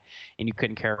bad, and you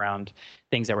couldn't carry around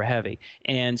things that were heavy,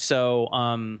 and so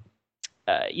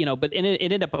but it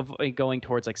ended up going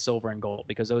towards like silver and gold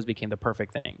because those became the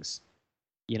perfect things,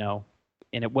 you know.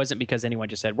 And it wasn't because anyone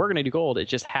just said we're going to do gold. It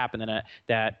just happened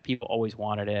that people always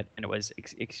wanted it, and it was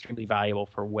extremely valuable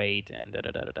for weight and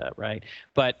right.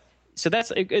 But so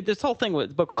that's this whole thing with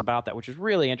the book was about that, which was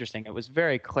really interesting. It was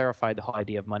very clarified the whole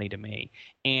idea of money to me.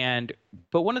 And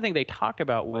but one of the things they talked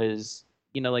about was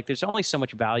like there's only so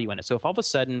much value in it. So if all of a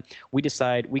sudden we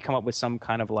decide we come up with some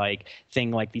kind of like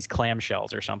thing like these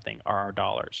clamshells or something are our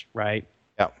dollars, right?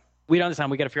 Yeah. We don't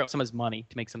understand. We got to figure out someone's money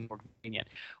to make something more convenient.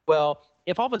 Well,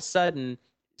 if all of a sudden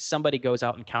somebody goes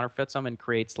out and counterfeits them and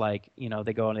creates like,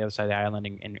 they go on the other side of the island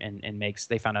and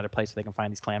they found out a place where they can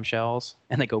find these clamshells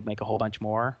and they go make a whole bunch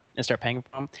more and start paying for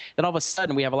them. Then all of a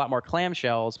sudden we have a lot more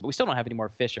clamshells, but we still don't have any more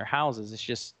fish or houses. It's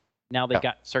just now they've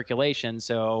got circulation.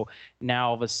 So now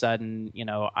all of a sudden,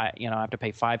 I have to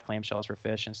pay 5 clamshells for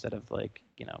fish instead of like,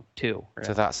 2. Right?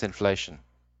 So that's inflation.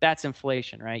 That's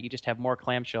inflation, right? You just have more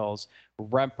clamshells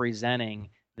representing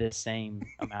the same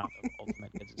amount of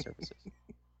ultimate goods and services.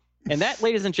 And that,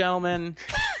 ladies and gentlemen,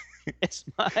 is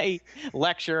my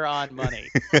lecture on money.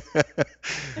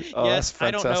 Oh, Yes, that's fantastic.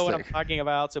 I don't know what I'm talking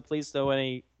about, so please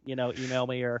don't email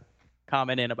me or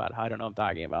comment in about how I don't know what I'm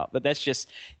talking about. But that's just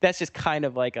kind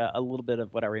of like a little bit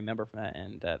of what I remember from that.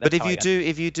 And that's But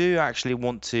if you do actually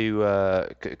want to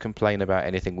complain about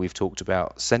anything we've talked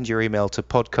about, send your email to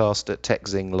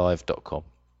podcast@techzinglive.com.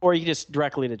 Or you can just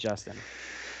directly to Justin.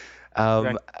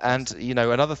 And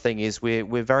another thing is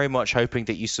we're very much hoping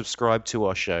that you subscribe to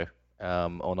our show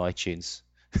on iTunes.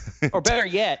 Or better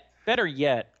yet,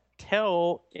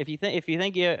 tell if you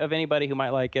think of anybody who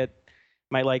might like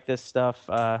this stuff,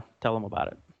 tell them about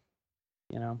it.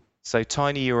 So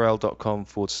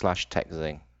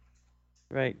tinyurl.com/techzing.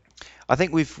 Right. I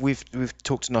think we've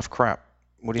talked enough crap.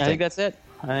 What do you think? I think that's it.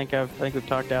 I think we've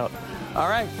talked out. All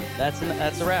right, that's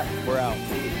a wrap. We're out.